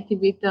it's my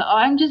activator. Or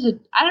I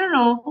don't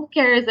know, who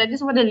cares? I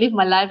just want to live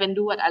my life and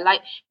do what I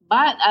like.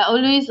 But I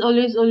always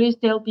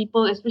tell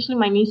people, especially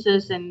my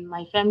nieces and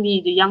my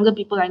family, the younger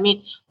people I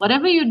meet,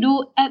 whatever you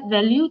do, add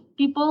value to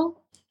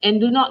people and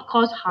do not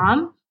cause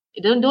harm.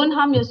 Don't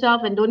harm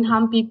yourself and don't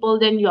harm people,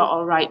 then you're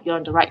all right. You're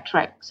on the right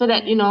track. So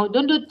that,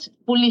 don't do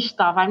foolish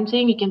stuff. I'm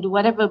saying you can do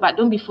whatever, but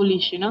don't be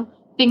foolish,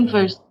 Think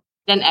first,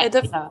 then act.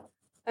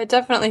 I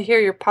definitely hear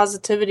your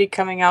positivity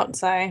coming out,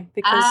 Zai,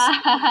 because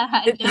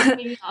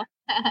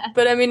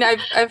but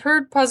I've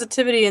heard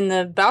positivity in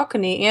the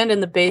balcony and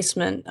in the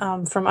basement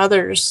from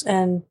others,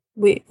 and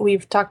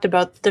we've talked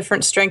about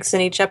different strengths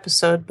in each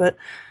episode, but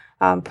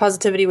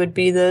positivity would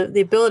be the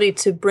ability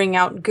to bring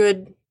out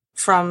good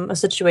from a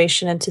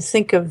situation and to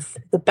think of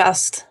the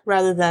best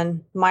rather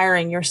than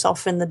miring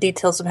yourself in the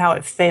details of how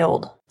it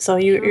failed. So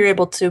you're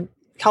able to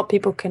help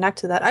people connect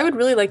to that. I would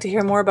really like to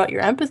hear more about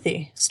your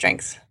empathy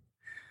strength.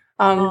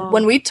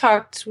 When we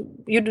talked,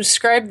 you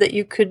described that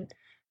you could,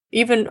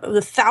 even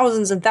the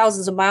thousands and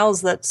thousands of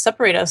miles that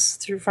separate us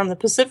from the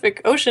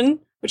Pacific Ocean,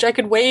 which I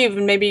could wave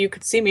and maybe you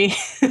could see me.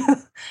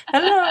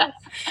 Hello.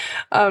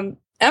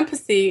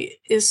 Empathy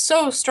is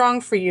so strong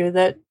for you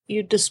that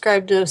you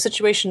described a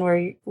situation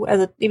where,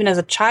 even as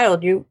a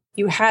child, you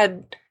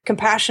had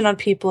compassion on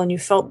people and you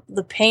felt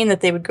the pain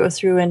that they would go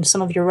through, and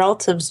some of your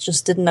relatives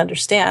just didn't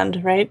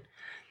understand, right?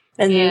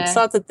 And you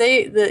thought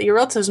that your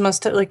relatives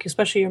must have, like,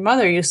 especially your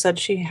mother, you said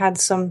she had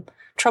some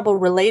trouble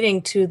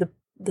relating to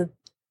the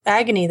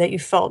agony that you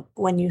felt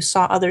when you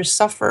saw others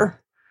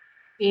suffer.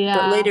 Yeah.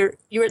 But later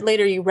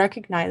you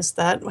recognized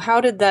that. How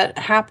did that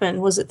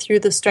happen? Was it through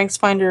the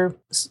StrengthsFinder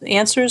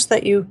answers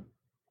that you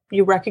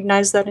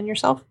recognized that in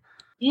yourself?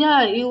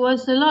 Yeah, it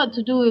was a lot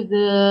to do with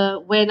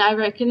when I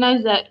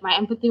recognized that my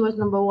empathy was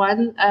number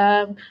one.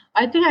 I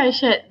think I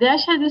shared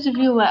this with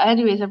you, but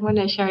anyways, I'm going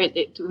to share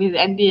it with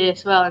Andy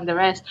as well and the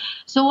rest.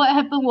 So what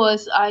happened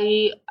was,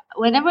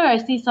 whenever I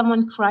see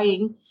someone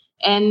crying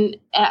and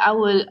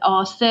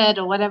or sad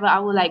or whatever, I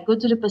will like go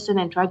to the person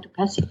and try to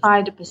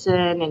pacify the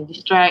person and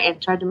distract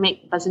and try to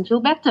make the person feel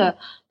better.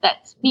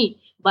 That's me.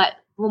 But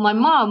for my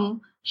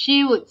mom,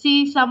 she would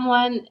see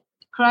someone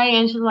crying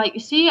and she's like,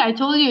 see, I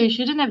told you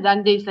shouldn't have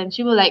done this, and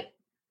she will like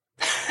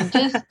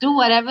just do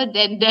whatever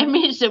then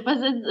damage the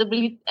person's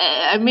ability.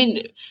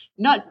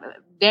 Not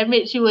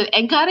damage. She will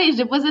encourage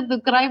the person to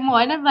cry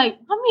more. And I'm like,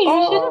 mommy,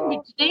 you shouldn't be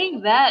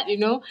saying that.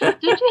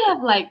 Don't you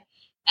have like,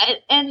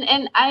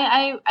 and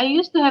I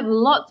used to have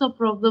lots of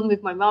problem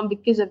with my mom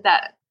because of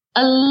that.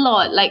 A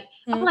lot. Like,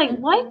 I'm like,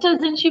 why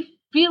doesn't she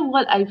feel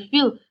what I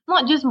feel?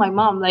 Not just my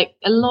mom, like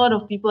a lot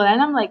of people.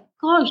 And I'm like,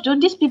 gosh,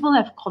 don't these people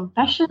have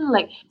compassion?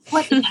 Like,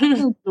 what is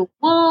happening to the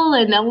world?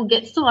 And I will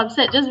get so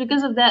upset just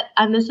because of that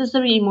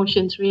unnecessary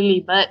emotions, really.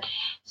 But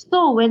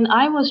so when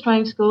I was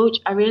trying to coach,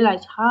 I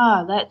realized,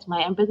 that's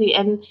my empathy.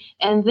 And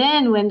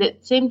then when the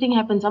same thing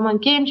happened, someone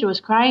came, she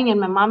was crying, and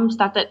my mom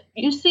started,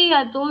 you see,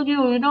 I told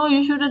you,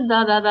 you shouldn't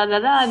da da da da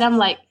da. And I'm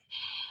like,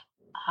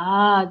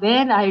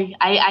 then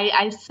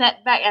I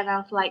sat back and I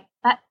was like,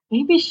 that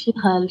maybe she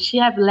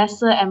have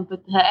lesser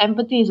empathy. Her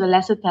empathy is a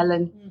lesser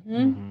talent.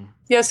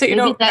 Yeah,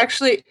 so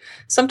actually,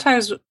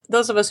 sometimes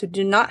those of us who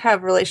do not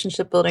have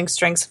relationship building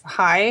strengths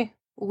high,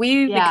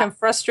 we become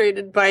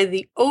frustrated by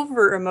the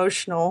over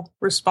emotional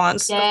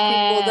response of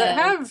people that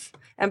have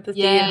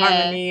empathy and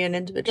harmony and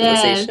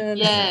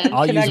individualization.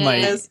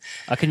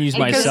 I can use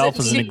myself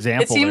as an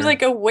example. It seems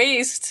like a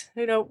waste.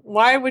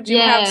 Why would you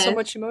have so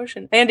much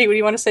emotion? Andy, would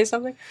you want to say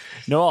something?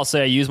 No, I'll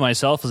say I use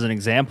myself as an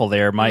example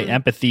there. My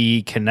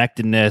empathy,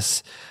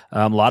 connectedness,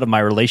 a lot of my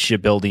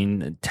relationship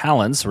building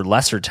talents or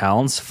lesser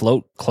talents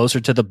float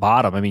closer to the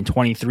bottom.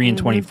 23 and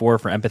 24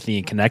 for empathy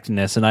and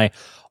connectedness. And I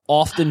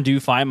often do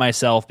find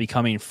myself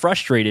becoming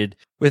frustrated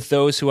with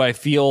those who I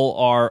feel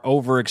are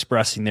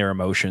overexpressing their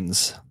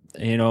emotions.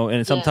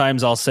 And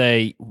sometimes I'll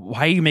say,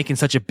 why are you making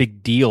such a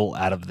big deal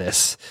out of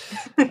this?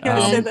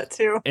 I say that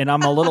too. And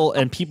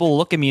and people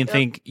look at me and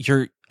think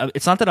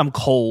it's not that I'm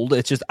cold.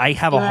 It's just, I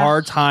have a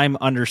hard time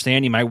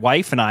understanding. My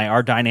wife and I,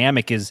 our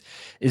dynamic is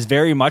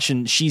very much,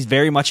 and she's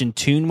very much in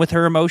tune with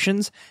her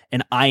emotions,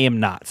 and I am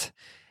not.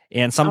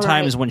 And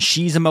sometimes when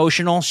she's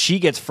emotional, she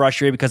gets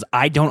frustrated because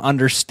I don't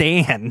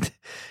understand,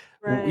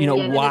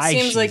 why. It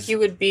seems like you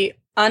would be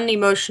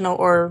unemotional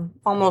or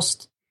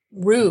almost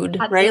rude,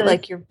 right?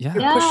 Like you're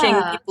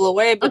pushing people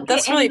away, but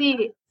that's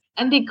really...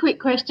 And the quick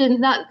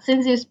question, not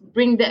since you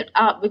bring that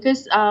up,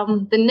 because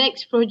the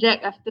next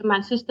project after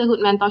my sisterhood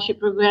mentorship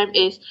program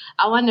is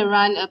I want to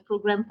run a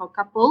program for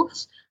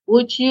couples.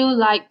 Would you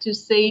like to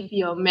save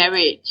your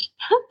marriage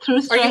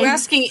through strength? Are you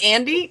asking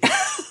Andy?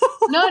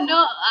 No,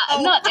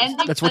 not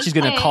Andy. That's what she's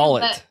going to call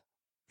it.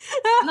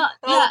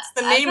 It's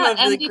the name of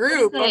the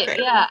group. Okay.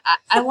 Yeah,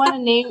 I want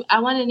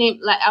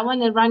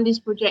to run this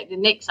project the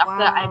next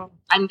after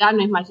I'm done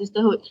with my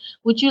sisterhood.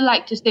 Would you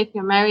like to save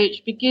your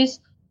marriage? Because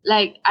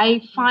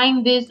I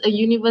find this a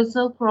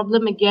universal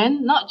problem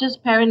again, not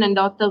just parent and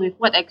daughter with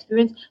what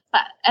experience,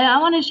 and I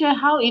want to share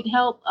how it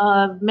helped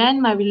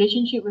mend my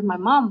relationship with my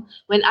mom.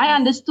 When I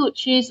understood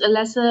she had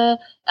lesser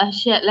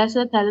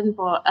talent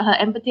her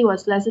empathy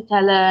was lesser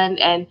talent,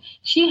 and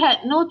she had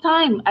no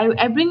time.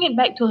 I bring it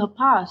back to her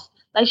past.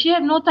 She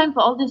had no time for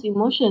all these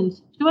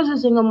emotions. She was a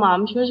single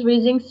mom. She was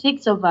raising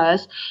 6 of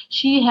us.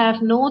 She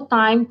had no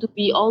time to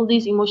be all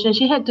these emotions.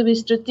 She had to be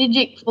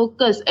strategic,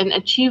 focused, and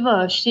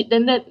achiever.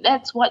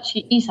 That's what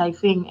she is, I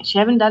think. She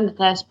haven't done the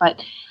test,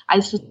 but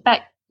I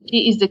suspect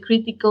she is the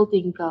critical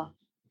thinker.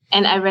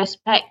 And I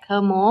respect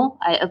her more.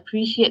 I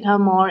appreciate her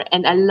more.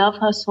 And I love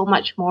her so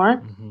much more.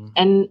 Mm-hmm.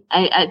 And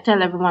I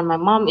tell everyone, my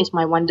mom is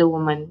my Wonder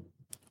Woman.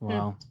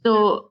 Wow.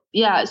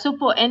 So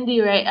for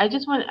Andy, right, I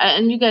just want,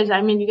 and you guys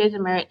are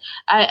married.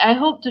 I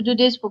hope to do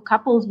this for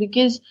couples,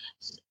 because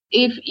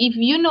if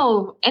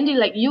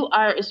Andy, you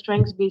are a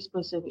strengths-based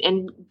person,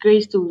 and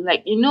Grace too,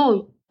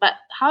 but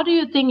how do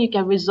you think you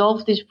can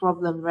resolve this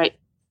problem, right,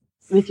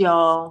 with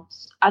your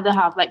other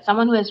half,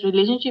 someone who has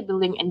relationship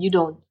building and you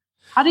don't?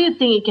 How do you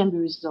think it can be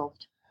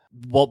resolved?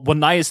 Well, one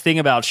nice thing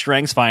about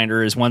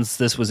StrengthsFinder is once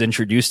this was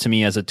introduced to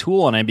me as a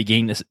tool and I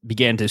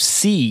began to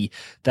see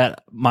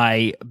that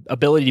my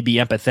ability to be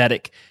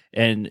empathetic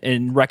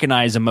and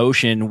recognize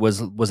emotion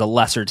was a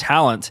lesser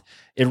talent,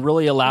 it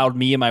really allowed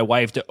me and my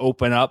wife to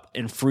open up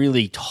and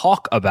freely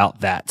talk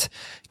about that.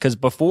 Because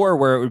before,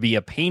 where it would be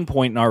a pain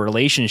point in our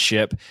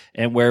relationship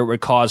and where it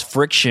would cause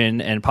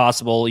friction and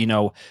possible,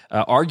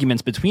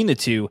 arguments between the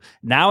two,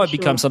 now it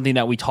becomes something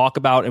that we talk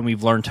about and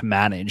we've learned to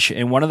manage.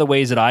 And one of the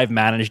ways that I've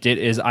managed it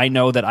is I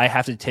know that I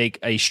have to take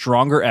a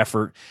stronger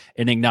effort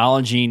in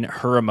acknowledging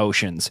her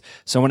emotions.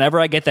 So whenever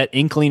I get that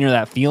inkling or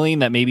that feeling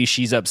that maybe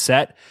she's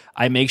upset,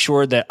 I make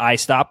sure that I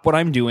stop what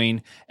I'm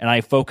doing and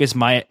I focus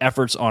my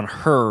efforts on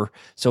her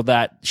so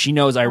that she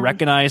knows I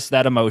recognize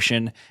that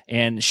emotion,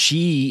 and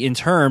she, in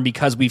turn,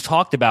 because we've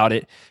talked about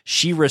it,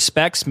 she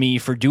respects me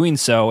for doing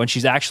so, and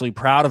she's actually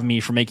proud of me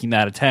for making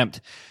that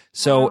attempt.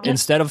 So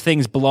instead of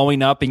things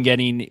blowing up and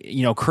getting,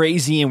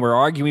 crazy and we're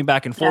arguing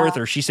back and forth,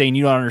 or she's saying,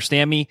 you don't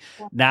understand me,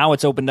 now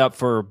it's opened up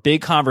for a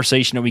big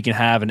conversation that we can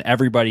have and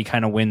everybody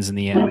kind of wins in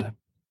the end.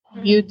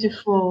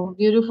 Beautiful,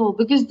 beautiful.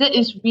 Because that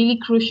is really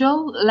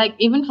crucial. Like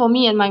even for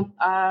me and my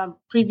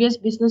previous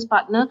business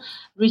partner,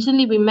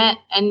 recently we met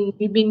and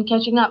we've been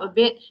catching up a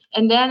bit.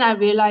 And then I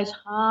realized,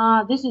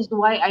 this is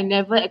why I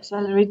never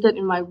accelerated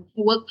in my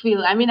work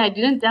field. I mean, I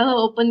didn't tell her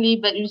openly,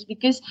 but it was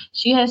because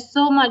she has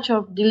so much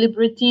of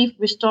deliberative,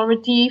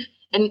 restorative,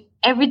 and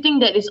everything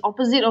that is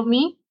opposite of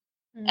me.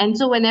 And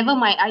so whenever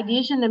my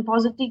ideation and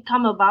positive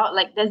come about,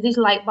 like there's this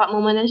light bulb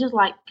moment, and she's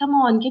like, come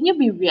on, can you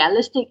be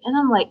realistic? And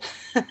I'm like,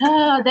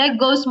 there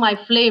goes my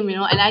flame,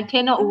 and I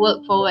cannot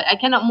work forward. I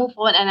cannot move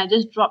forward. And I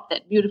just dropped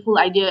that beautiful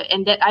idea.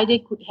 And that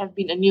idea could have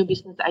been a new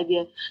business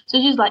idea. So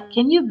she's like,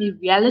 can you be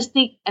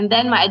realistic? And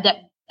then my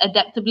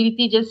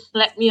adaptability just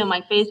slapped me on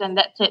my face, and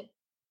that's it.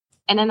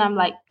 And then I'm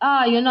like,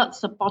 you're not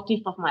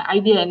supportive of my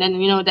idea. And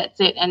then, that's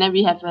it. And then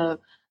we have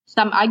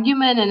some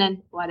argument and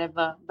then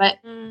whatever. But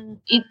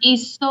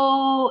it's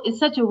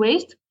such a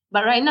waste.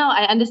 But right now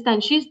I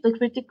understand she's the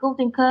critical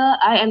thinker.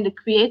 I am the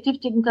creative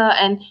thinker.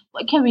 And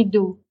what can we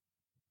do?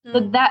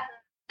 So that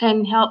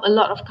can help a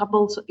lot of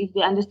couples if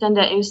they understand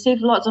that. It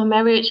save lots of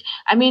marriage.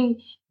 I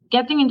mean,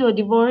 getting into a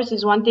divorce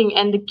is one thing.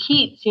 And the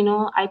kids,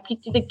 I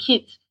pity the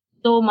kids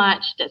so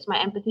much. That's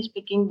my empathy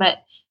speaking.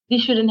 But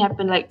this shouldn't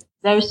happen. Like,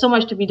 there is so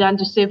much to be done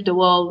to save the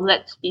world.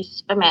 Let's be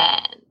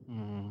Superman.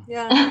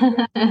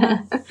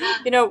 Yeah.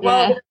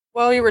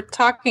 While you were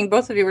talking,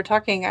 both of you were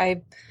talking,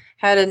 I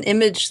had an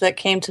image that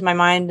came to my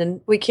mind,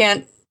 and we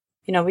can't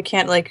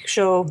like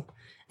show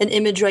an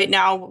image right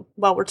now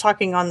while we're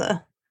talking on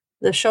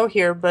the show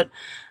here, but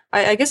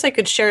I guess I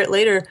could share it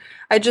later.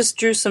 I just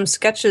drew some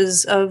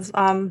sketches of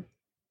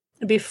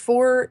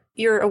before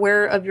you're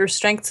aware of your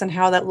strengths and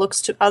how that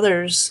looks to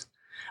others.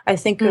 I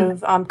think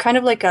of kind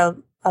of like a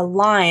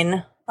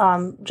line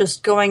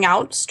just going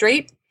out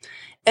straight,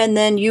 and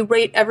then you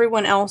rate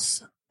everyone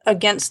else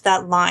against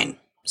that line.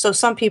 So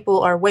some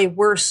people are way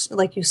worse,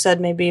 like you said,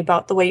 maybe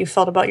about the way you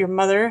felt about your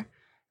mother,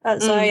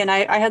 Zai, and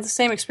I had the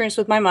same experience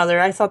with my mother.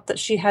 I thought that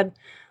she had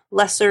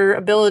lesser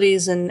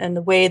abilities and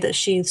the way that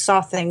she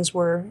saw things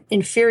were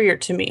inferior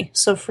to me.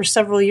 So for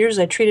several years,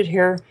 I treated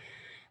her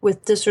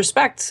with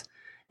disrespect.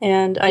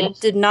 And I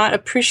did not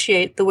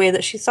appreciate the way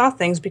that she saw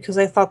things because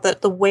I thought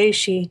that the way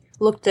she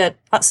looked at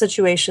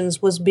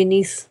situations was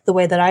beneath the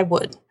way that I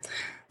would.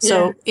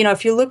 So,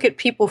 if you look at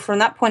people from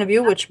that point of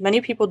view, which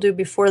many people do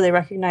before they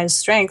recognize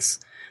strengths,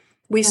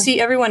 we see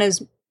everyone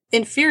as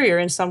inferior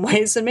in some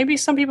ways. And maybe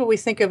some people we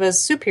think of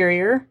as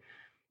superior.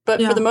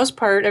 But for the most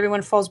part,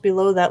 everyone falls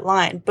below that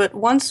line. But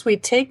once we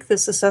take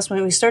this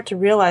assessment, we start to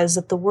realize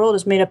that the world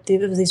is made up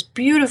of these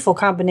beautiful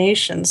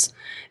combinations.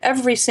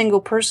 Every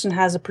single person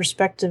has a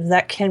perspective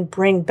that can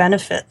bring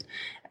benefit.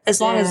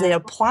 As long as they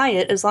apply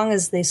it, as long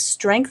as they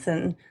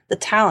strengthen the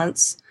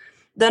talents,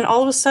 then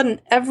all of a sudden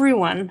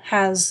everyone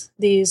has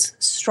these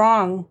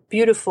strong,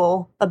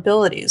 beautiful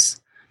abilities.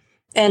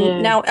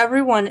 And now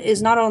everyone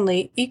is not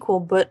only equal,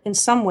 but in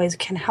some ways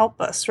can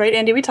help us, right?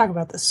 Andy, we talk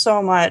about this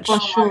so much,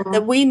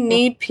 that we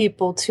need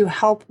people to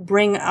help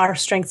bring our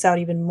strengths out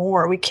even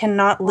more. We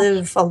cannot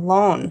live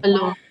alone.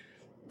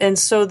 And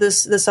so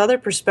this other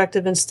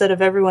perspective, instead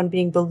of everyone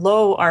being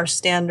below our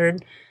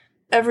standard,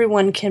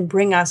 everyone can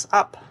bring us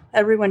up.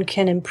 Everyone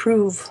can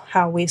improve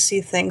how we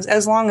see things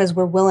as long as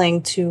we're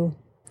willing to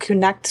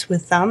connect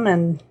with them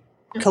and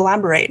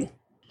collaborate.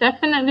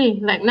 Definitely,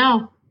 like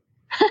now.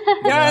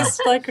 Yes,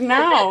 like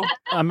now.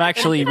 I'm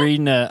actually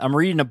reading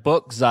a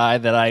book, Zai,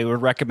 that I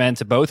would recommend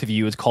to both of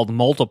you. It's called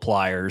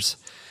Multipliers.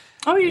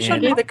 Oh, you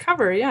showed me the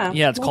cover, yeah.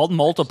 Yeah, it's called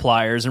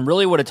Multipliers, and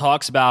really what it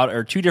talks about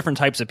are two different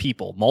types of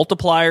people,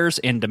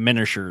 multipliers and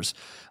diminishers.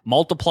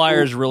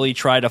 Multipliers really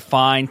try to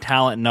find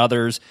talent in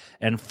others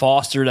and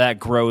foster that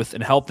growth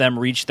and help them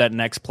reach that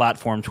next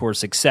platform towards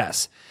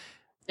success.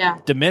 Yeah.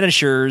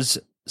 Diminishers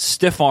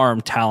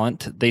stiff-arm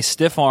talent, they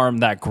stiff-arm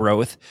that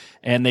growth,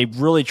 and they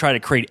really try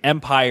to create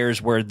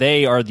empires where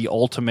they are the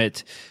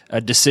ultimate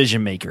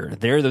decision maker.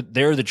 They're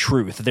the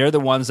truth. They're the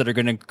ones that are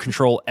going to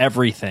control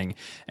everything.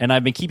 And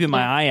I've been keeping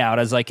my eye out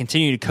as I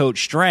continue to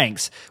coach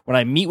strengths. When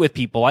I meet with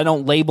people, I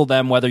don't label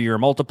them whether you're a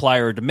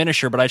multiplier or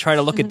diminisher, but I try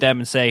to look at them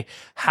and say,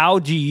 how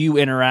do you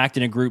interact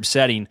in a group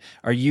setting?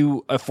 Are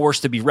you a force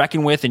to be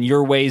reckoned with and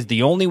your way is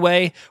the only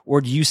way, or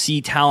do you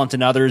see talent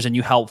in others and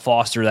you help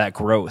foster that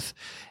growth?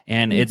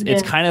 And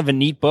it's kind of a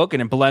neat book,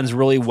 and it blends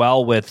really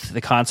well with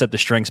the concept of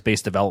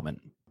strengths-based development.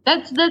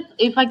 That's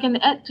if I can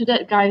add to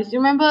that, guys.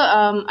 Remember,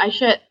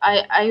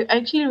 I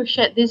actually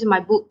shared this in my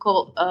book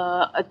called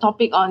a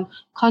topic on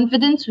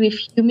confidence with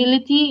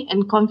humility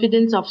and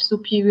confidence of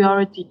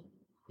superiority.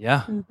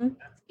 Yeah.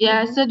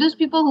 Yeah. So those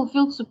people who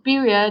feel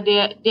superior,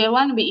 they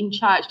want to be in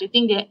charge. They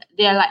think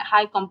they're like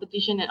high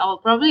competition and all.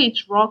 Probably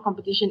it's raw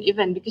competition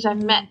even, because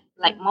I've met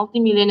like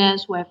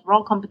multimillionaires who have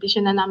raw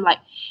competition, and I'm like,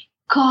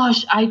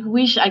 gosh, I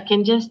wish I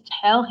can just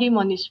tell him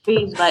on his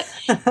face, but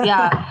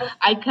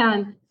I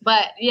can't.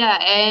 But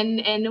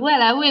and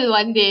well, I will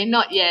one day,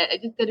 not yet. I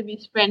just gotta be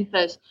his friend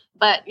first.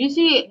 But you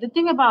see, the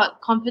thing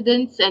about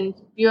confidence and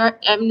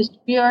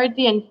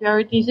superiority and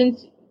inferiority,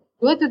 since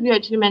both of you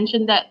actually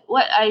mentioned that,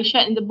 what I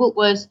shared in the book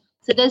was,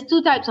 so there's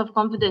two types of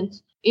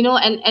confidence.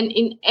 and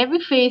in every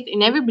faith,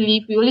 in every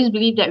belief, we always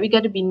believe that we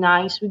got to be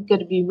nice, we got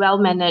to be well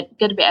mannered,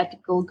 got to be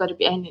ethical, got to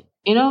be,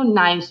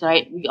 nice,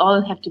 right? We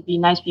all have to be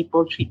nice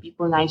people, treat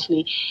people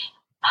nicely.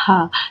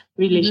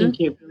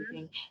 Relationship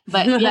building.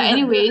 But yeah,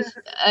 anyways,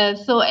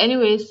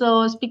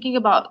 so speaking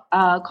about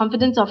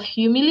confidence of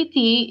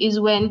humility is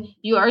when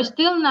you are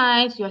still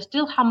nice, you are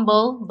still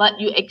humble, but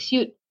you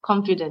exude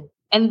confidence.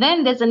 And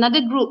then there's another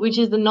group, which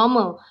is the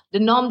norm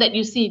that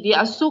you see. They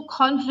are so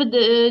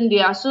confident, they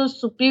are so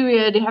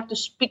superior, they have to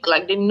speak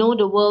like they know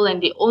the world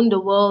and they own the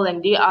world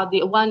and they are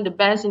the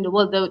best in the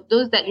world.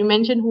 Those that you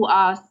mentioned who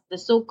are the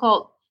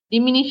so-called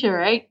diminisher,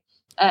 right?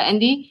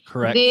 Andy?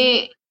 Correct.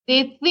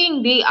 They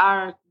think they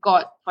are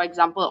God, for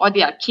example, or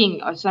they are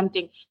king or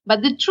something.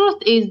 But the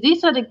truth is,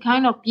 these are the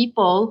kind of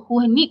people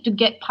who need to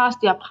get past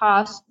their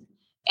past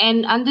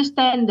and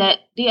understand that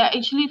they are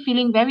actually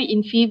feeling very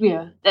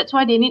inferior. That's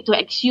why they need to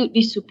exude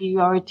this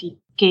superiority.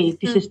 Okay,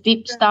 this is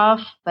deep stuff,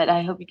 but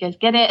I hope you guys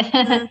get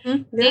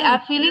it. They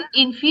are feeling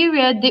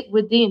inferior deep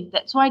within.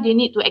 That's why they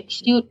need to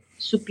exude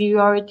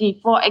superiority.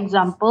 For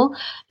example,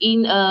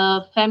 in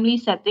a family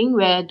setting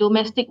where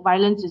domestic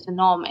violence is the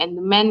norm and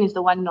the man is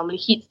the one who normally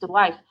hits the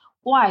wife.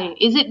 Why?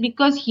 Is it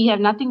because he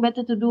have nothing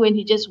better to do and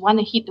he just want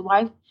to hit the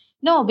wife?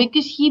 No,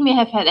 because he may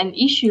have had an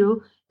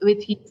issue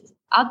with his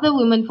other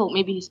women folk,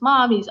 maybe his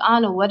mom, his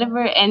aunt, or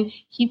whatever, and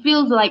he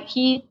feels like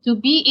to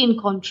be in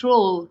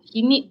control,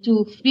 he need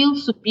to feel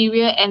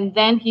superior, and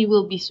then he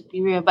will be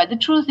superior. But the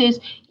truth is,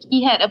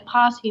 he had a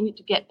past he need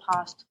to get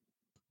past.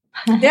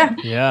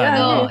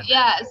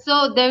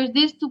 So there's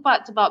these two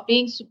parts about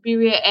being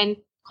superior and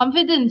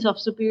confidence of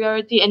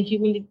superiority and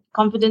humility,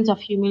 confidence of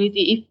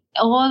humility. If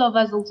all of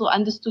us also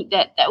understood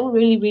that, that would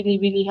really, really,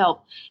 really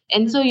help.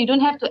 And so you don't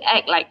have to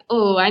act like,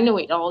 oh, I know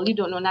it all, you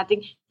don't know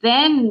nothing.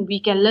 Then we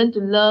can learn to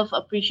love,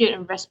 appreciate,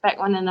 and respect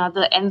one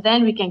another. And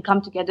then we can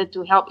come together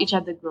to help each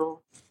other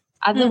grow.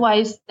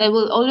 Otherwise, there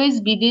will always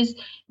be this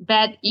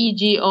bad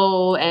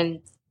ego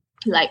and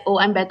like, oh,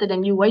 I'm better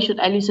than you, why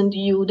should I listen to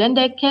you? Then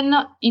there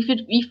cannot, if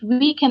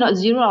we cannot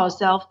zero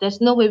ourselves,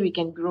 there's no way we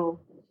can grow.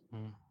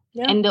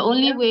 And the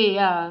only way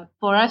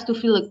for us to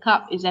fill a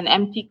cup is an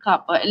empty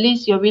cup, or at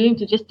least you're willing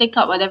to just take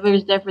up whatever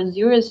is there for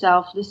zero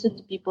yourself, listen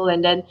to people,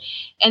 and then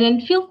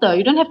filter.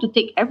 You don't have to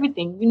take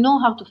everything. You know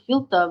how to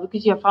filter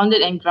because you're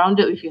founded and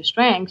grounded with your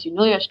strengths. You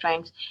know your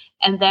strengths,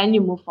 and then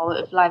you move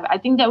forward with life. I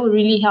think that would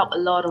really help a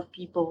lot of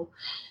people.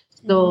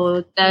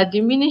 So the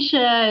diminisher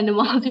and the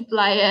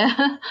multiplier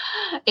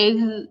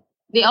is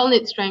they all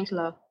need strength,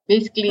 love,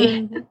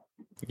 basically.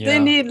 They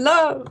need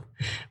love.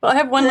 Well, I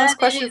have one last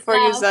question for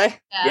you, Zai.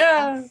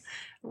 Yeah.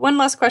 One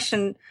last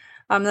question,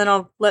 then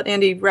I'll let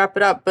Andy wrap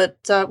it up.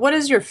 But what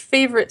is your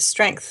favorite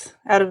strength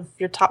out of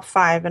your top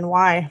 5 and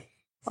why?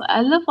 Well,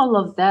 I love all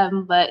of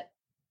them, but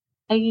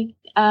I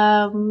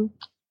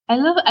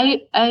love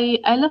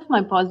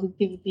my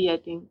positivity, I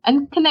think.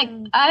 And connect.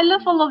 I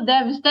love all of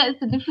them.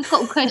 That's a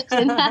difficult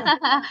question.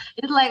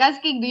 It's like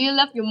asking, do you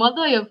love your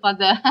mother or your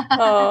father?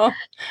 Oh.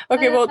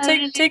 Okay, well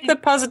take the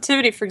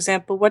positivity, for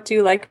example. What do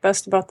you like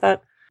best about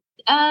that?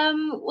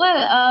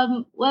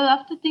 Well,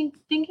 after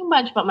thinking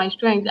much about my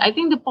strengths, I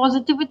think the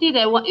positivity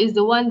is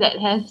the one that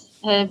have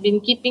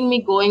been keeping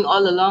me going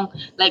all along.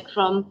 Like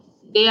from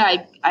there,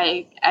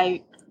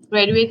 I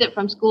graduated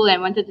from school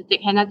and wanted to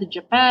take Hannah to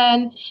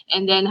Japan,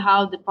 and then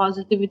how the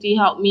positivity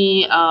helped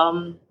me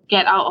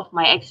get out of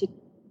my ex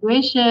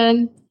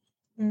situation,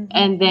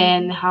 and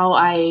then how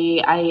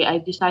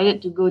I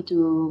decided to go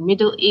to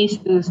Middle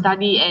East to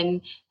study,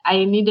 and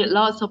I needed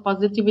lots of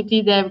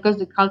positivity there because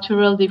the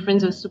cultural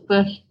difference was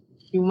super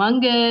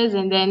humongous.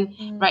 And then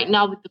right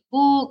now with the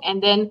book,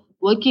 and then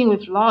working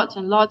with lots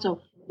and lots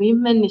of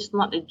women is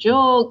not a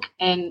joke,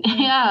 and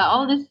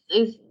all this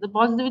is the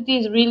positivity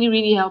is really,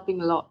 really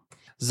helping a lot.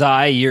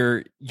 Zai,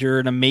 you're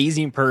an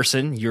amazing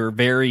person. You're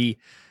very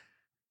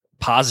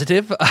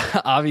positive.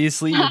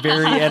 Obviously, you're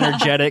very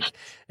energetic,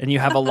 and you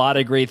have a lot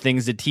of great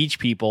things to teach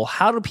people.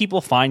 How do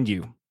people find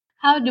you?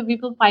 How do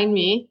people find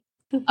me?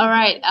 All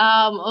right.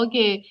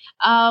 Okay.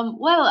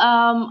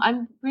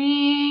 I'm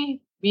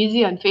pretty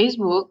busy on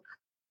Facebook.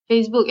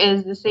 Facebook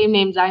is the same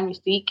name, Zai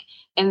Miztiq.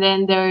 And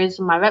then there is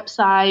my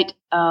website.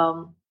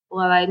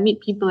 I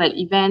meet people at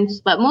events,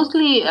 but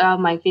mostly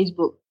my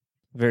Facebook.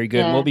 Very good.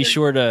 Yeah. We'll be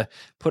sure to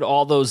put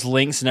all those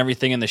links and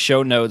everything in the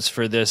show notes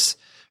for this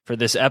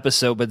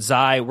episode. But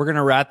Zai, we're going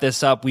to wrap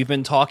this up. We've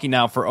been talking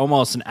now for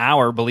almost an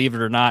hour, believe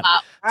it or not.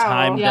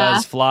 Time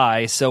does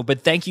fly.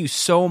 But thank you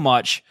so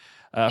much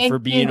for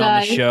being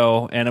on the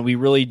show. And we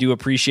really do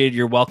appreciate it.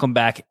 You're welcome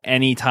back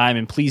anytime.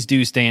 And please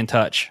do stay in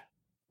touch.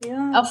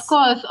 Yes. Of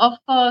course.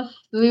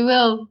 We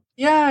will.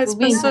 Yeah, it's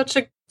been such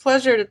a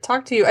pleasure to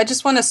talk to you. I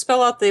just want to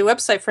spell out the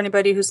website for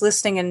anybody who's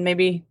listening and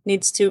maybe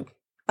needs to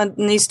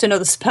know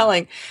the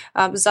spelling.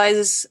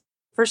 Zai's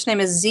first name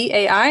is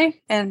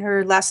Zai, and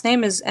her last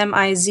name is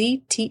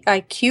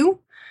Miztiq.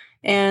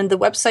 And the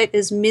website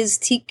is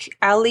Miztiq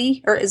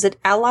Ally, or is it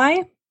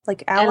Ally?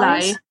 Like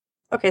allies? Ally.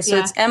 Okay, so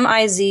it's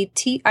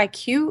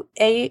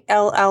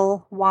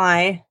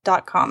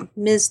MiztiqAlly.com.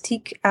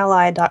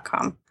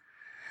 MiztiqAlly.com.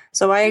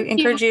 So I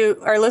encourage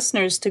our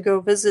listeners, to go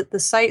visit the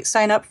site,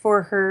 sign up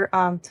for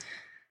her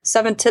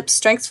 7 tips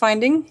strengths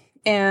finding,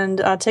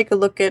 and take a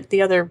look at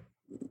the other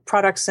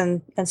products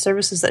and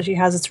services that she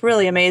has. It's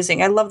really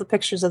amazing. I love the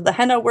pictures of the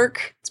henna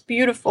work. It's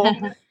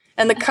beautiful.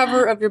 And the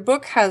cover of your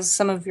book has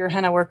some of your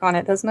henna work on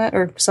it, doesn't it?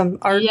 Or some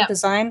art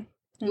design?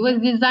 It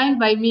was designed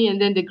by me, and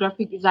then the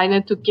graphic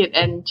designer took it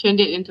and turned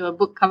it into a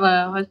book cover.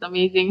 It was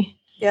amazing.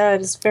 Yeah,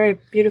 it is very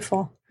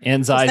beautiful.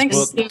 And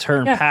Zai's book,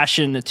 Turn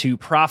Passion to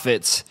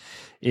Profits,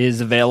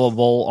 is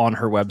available on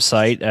her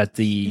website at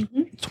the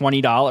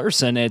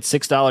 $20, and it's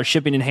 $6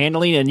 shipping and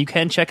handling, and you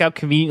can check out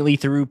conveniently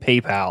through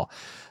PayPal.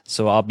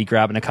 So I'll be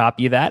grabbing a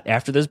copy of that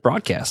after this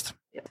broadcast.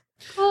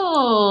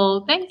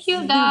 Cool. Thank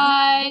you,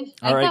 guys.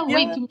 All right. I can't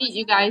wait to meet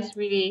you guys,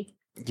 really.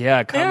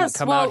 Yeah,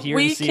 come out here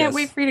and see us. We can't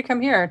wait for you to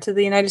come here to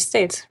the United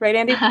States. Right,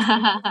 Andy?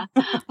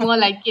 More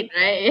like it,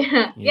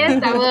 right?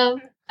 Yes, I will.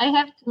 I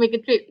have to make a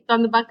trip. It's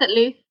on the bucket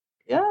list.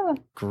 Yeah.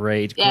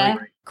 Great.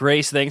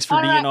 Grace, thanks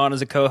for being on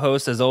as a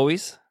co-host, as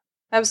always.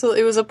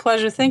 Absolutely. It was a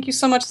pleasure. Thank you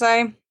so much,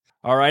 Zai.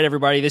 All right,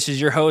 everybody. This is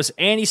your host,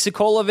 Andy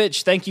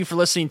Sikolovich. Thank you for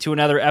listening to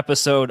another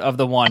episode of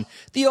the one,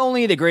 the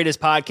only, the greatest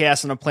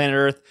podcast on the planet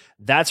Earth.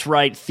 That's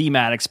right,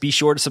 Thematics. Be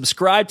sure to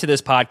subscribe to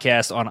this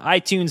podcast on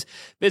iTunes.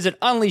 Visit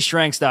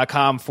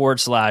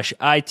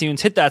unleashstrengths.com/iTunes.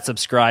 Hit that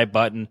subscribe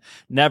button.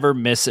 Never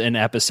miss an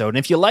episode. And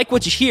if you like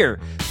what you hear,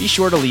 be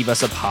sure to leave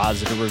us a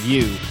positive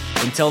review.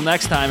 Until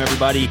next time,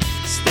 everybody,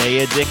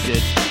 stay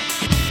addicted.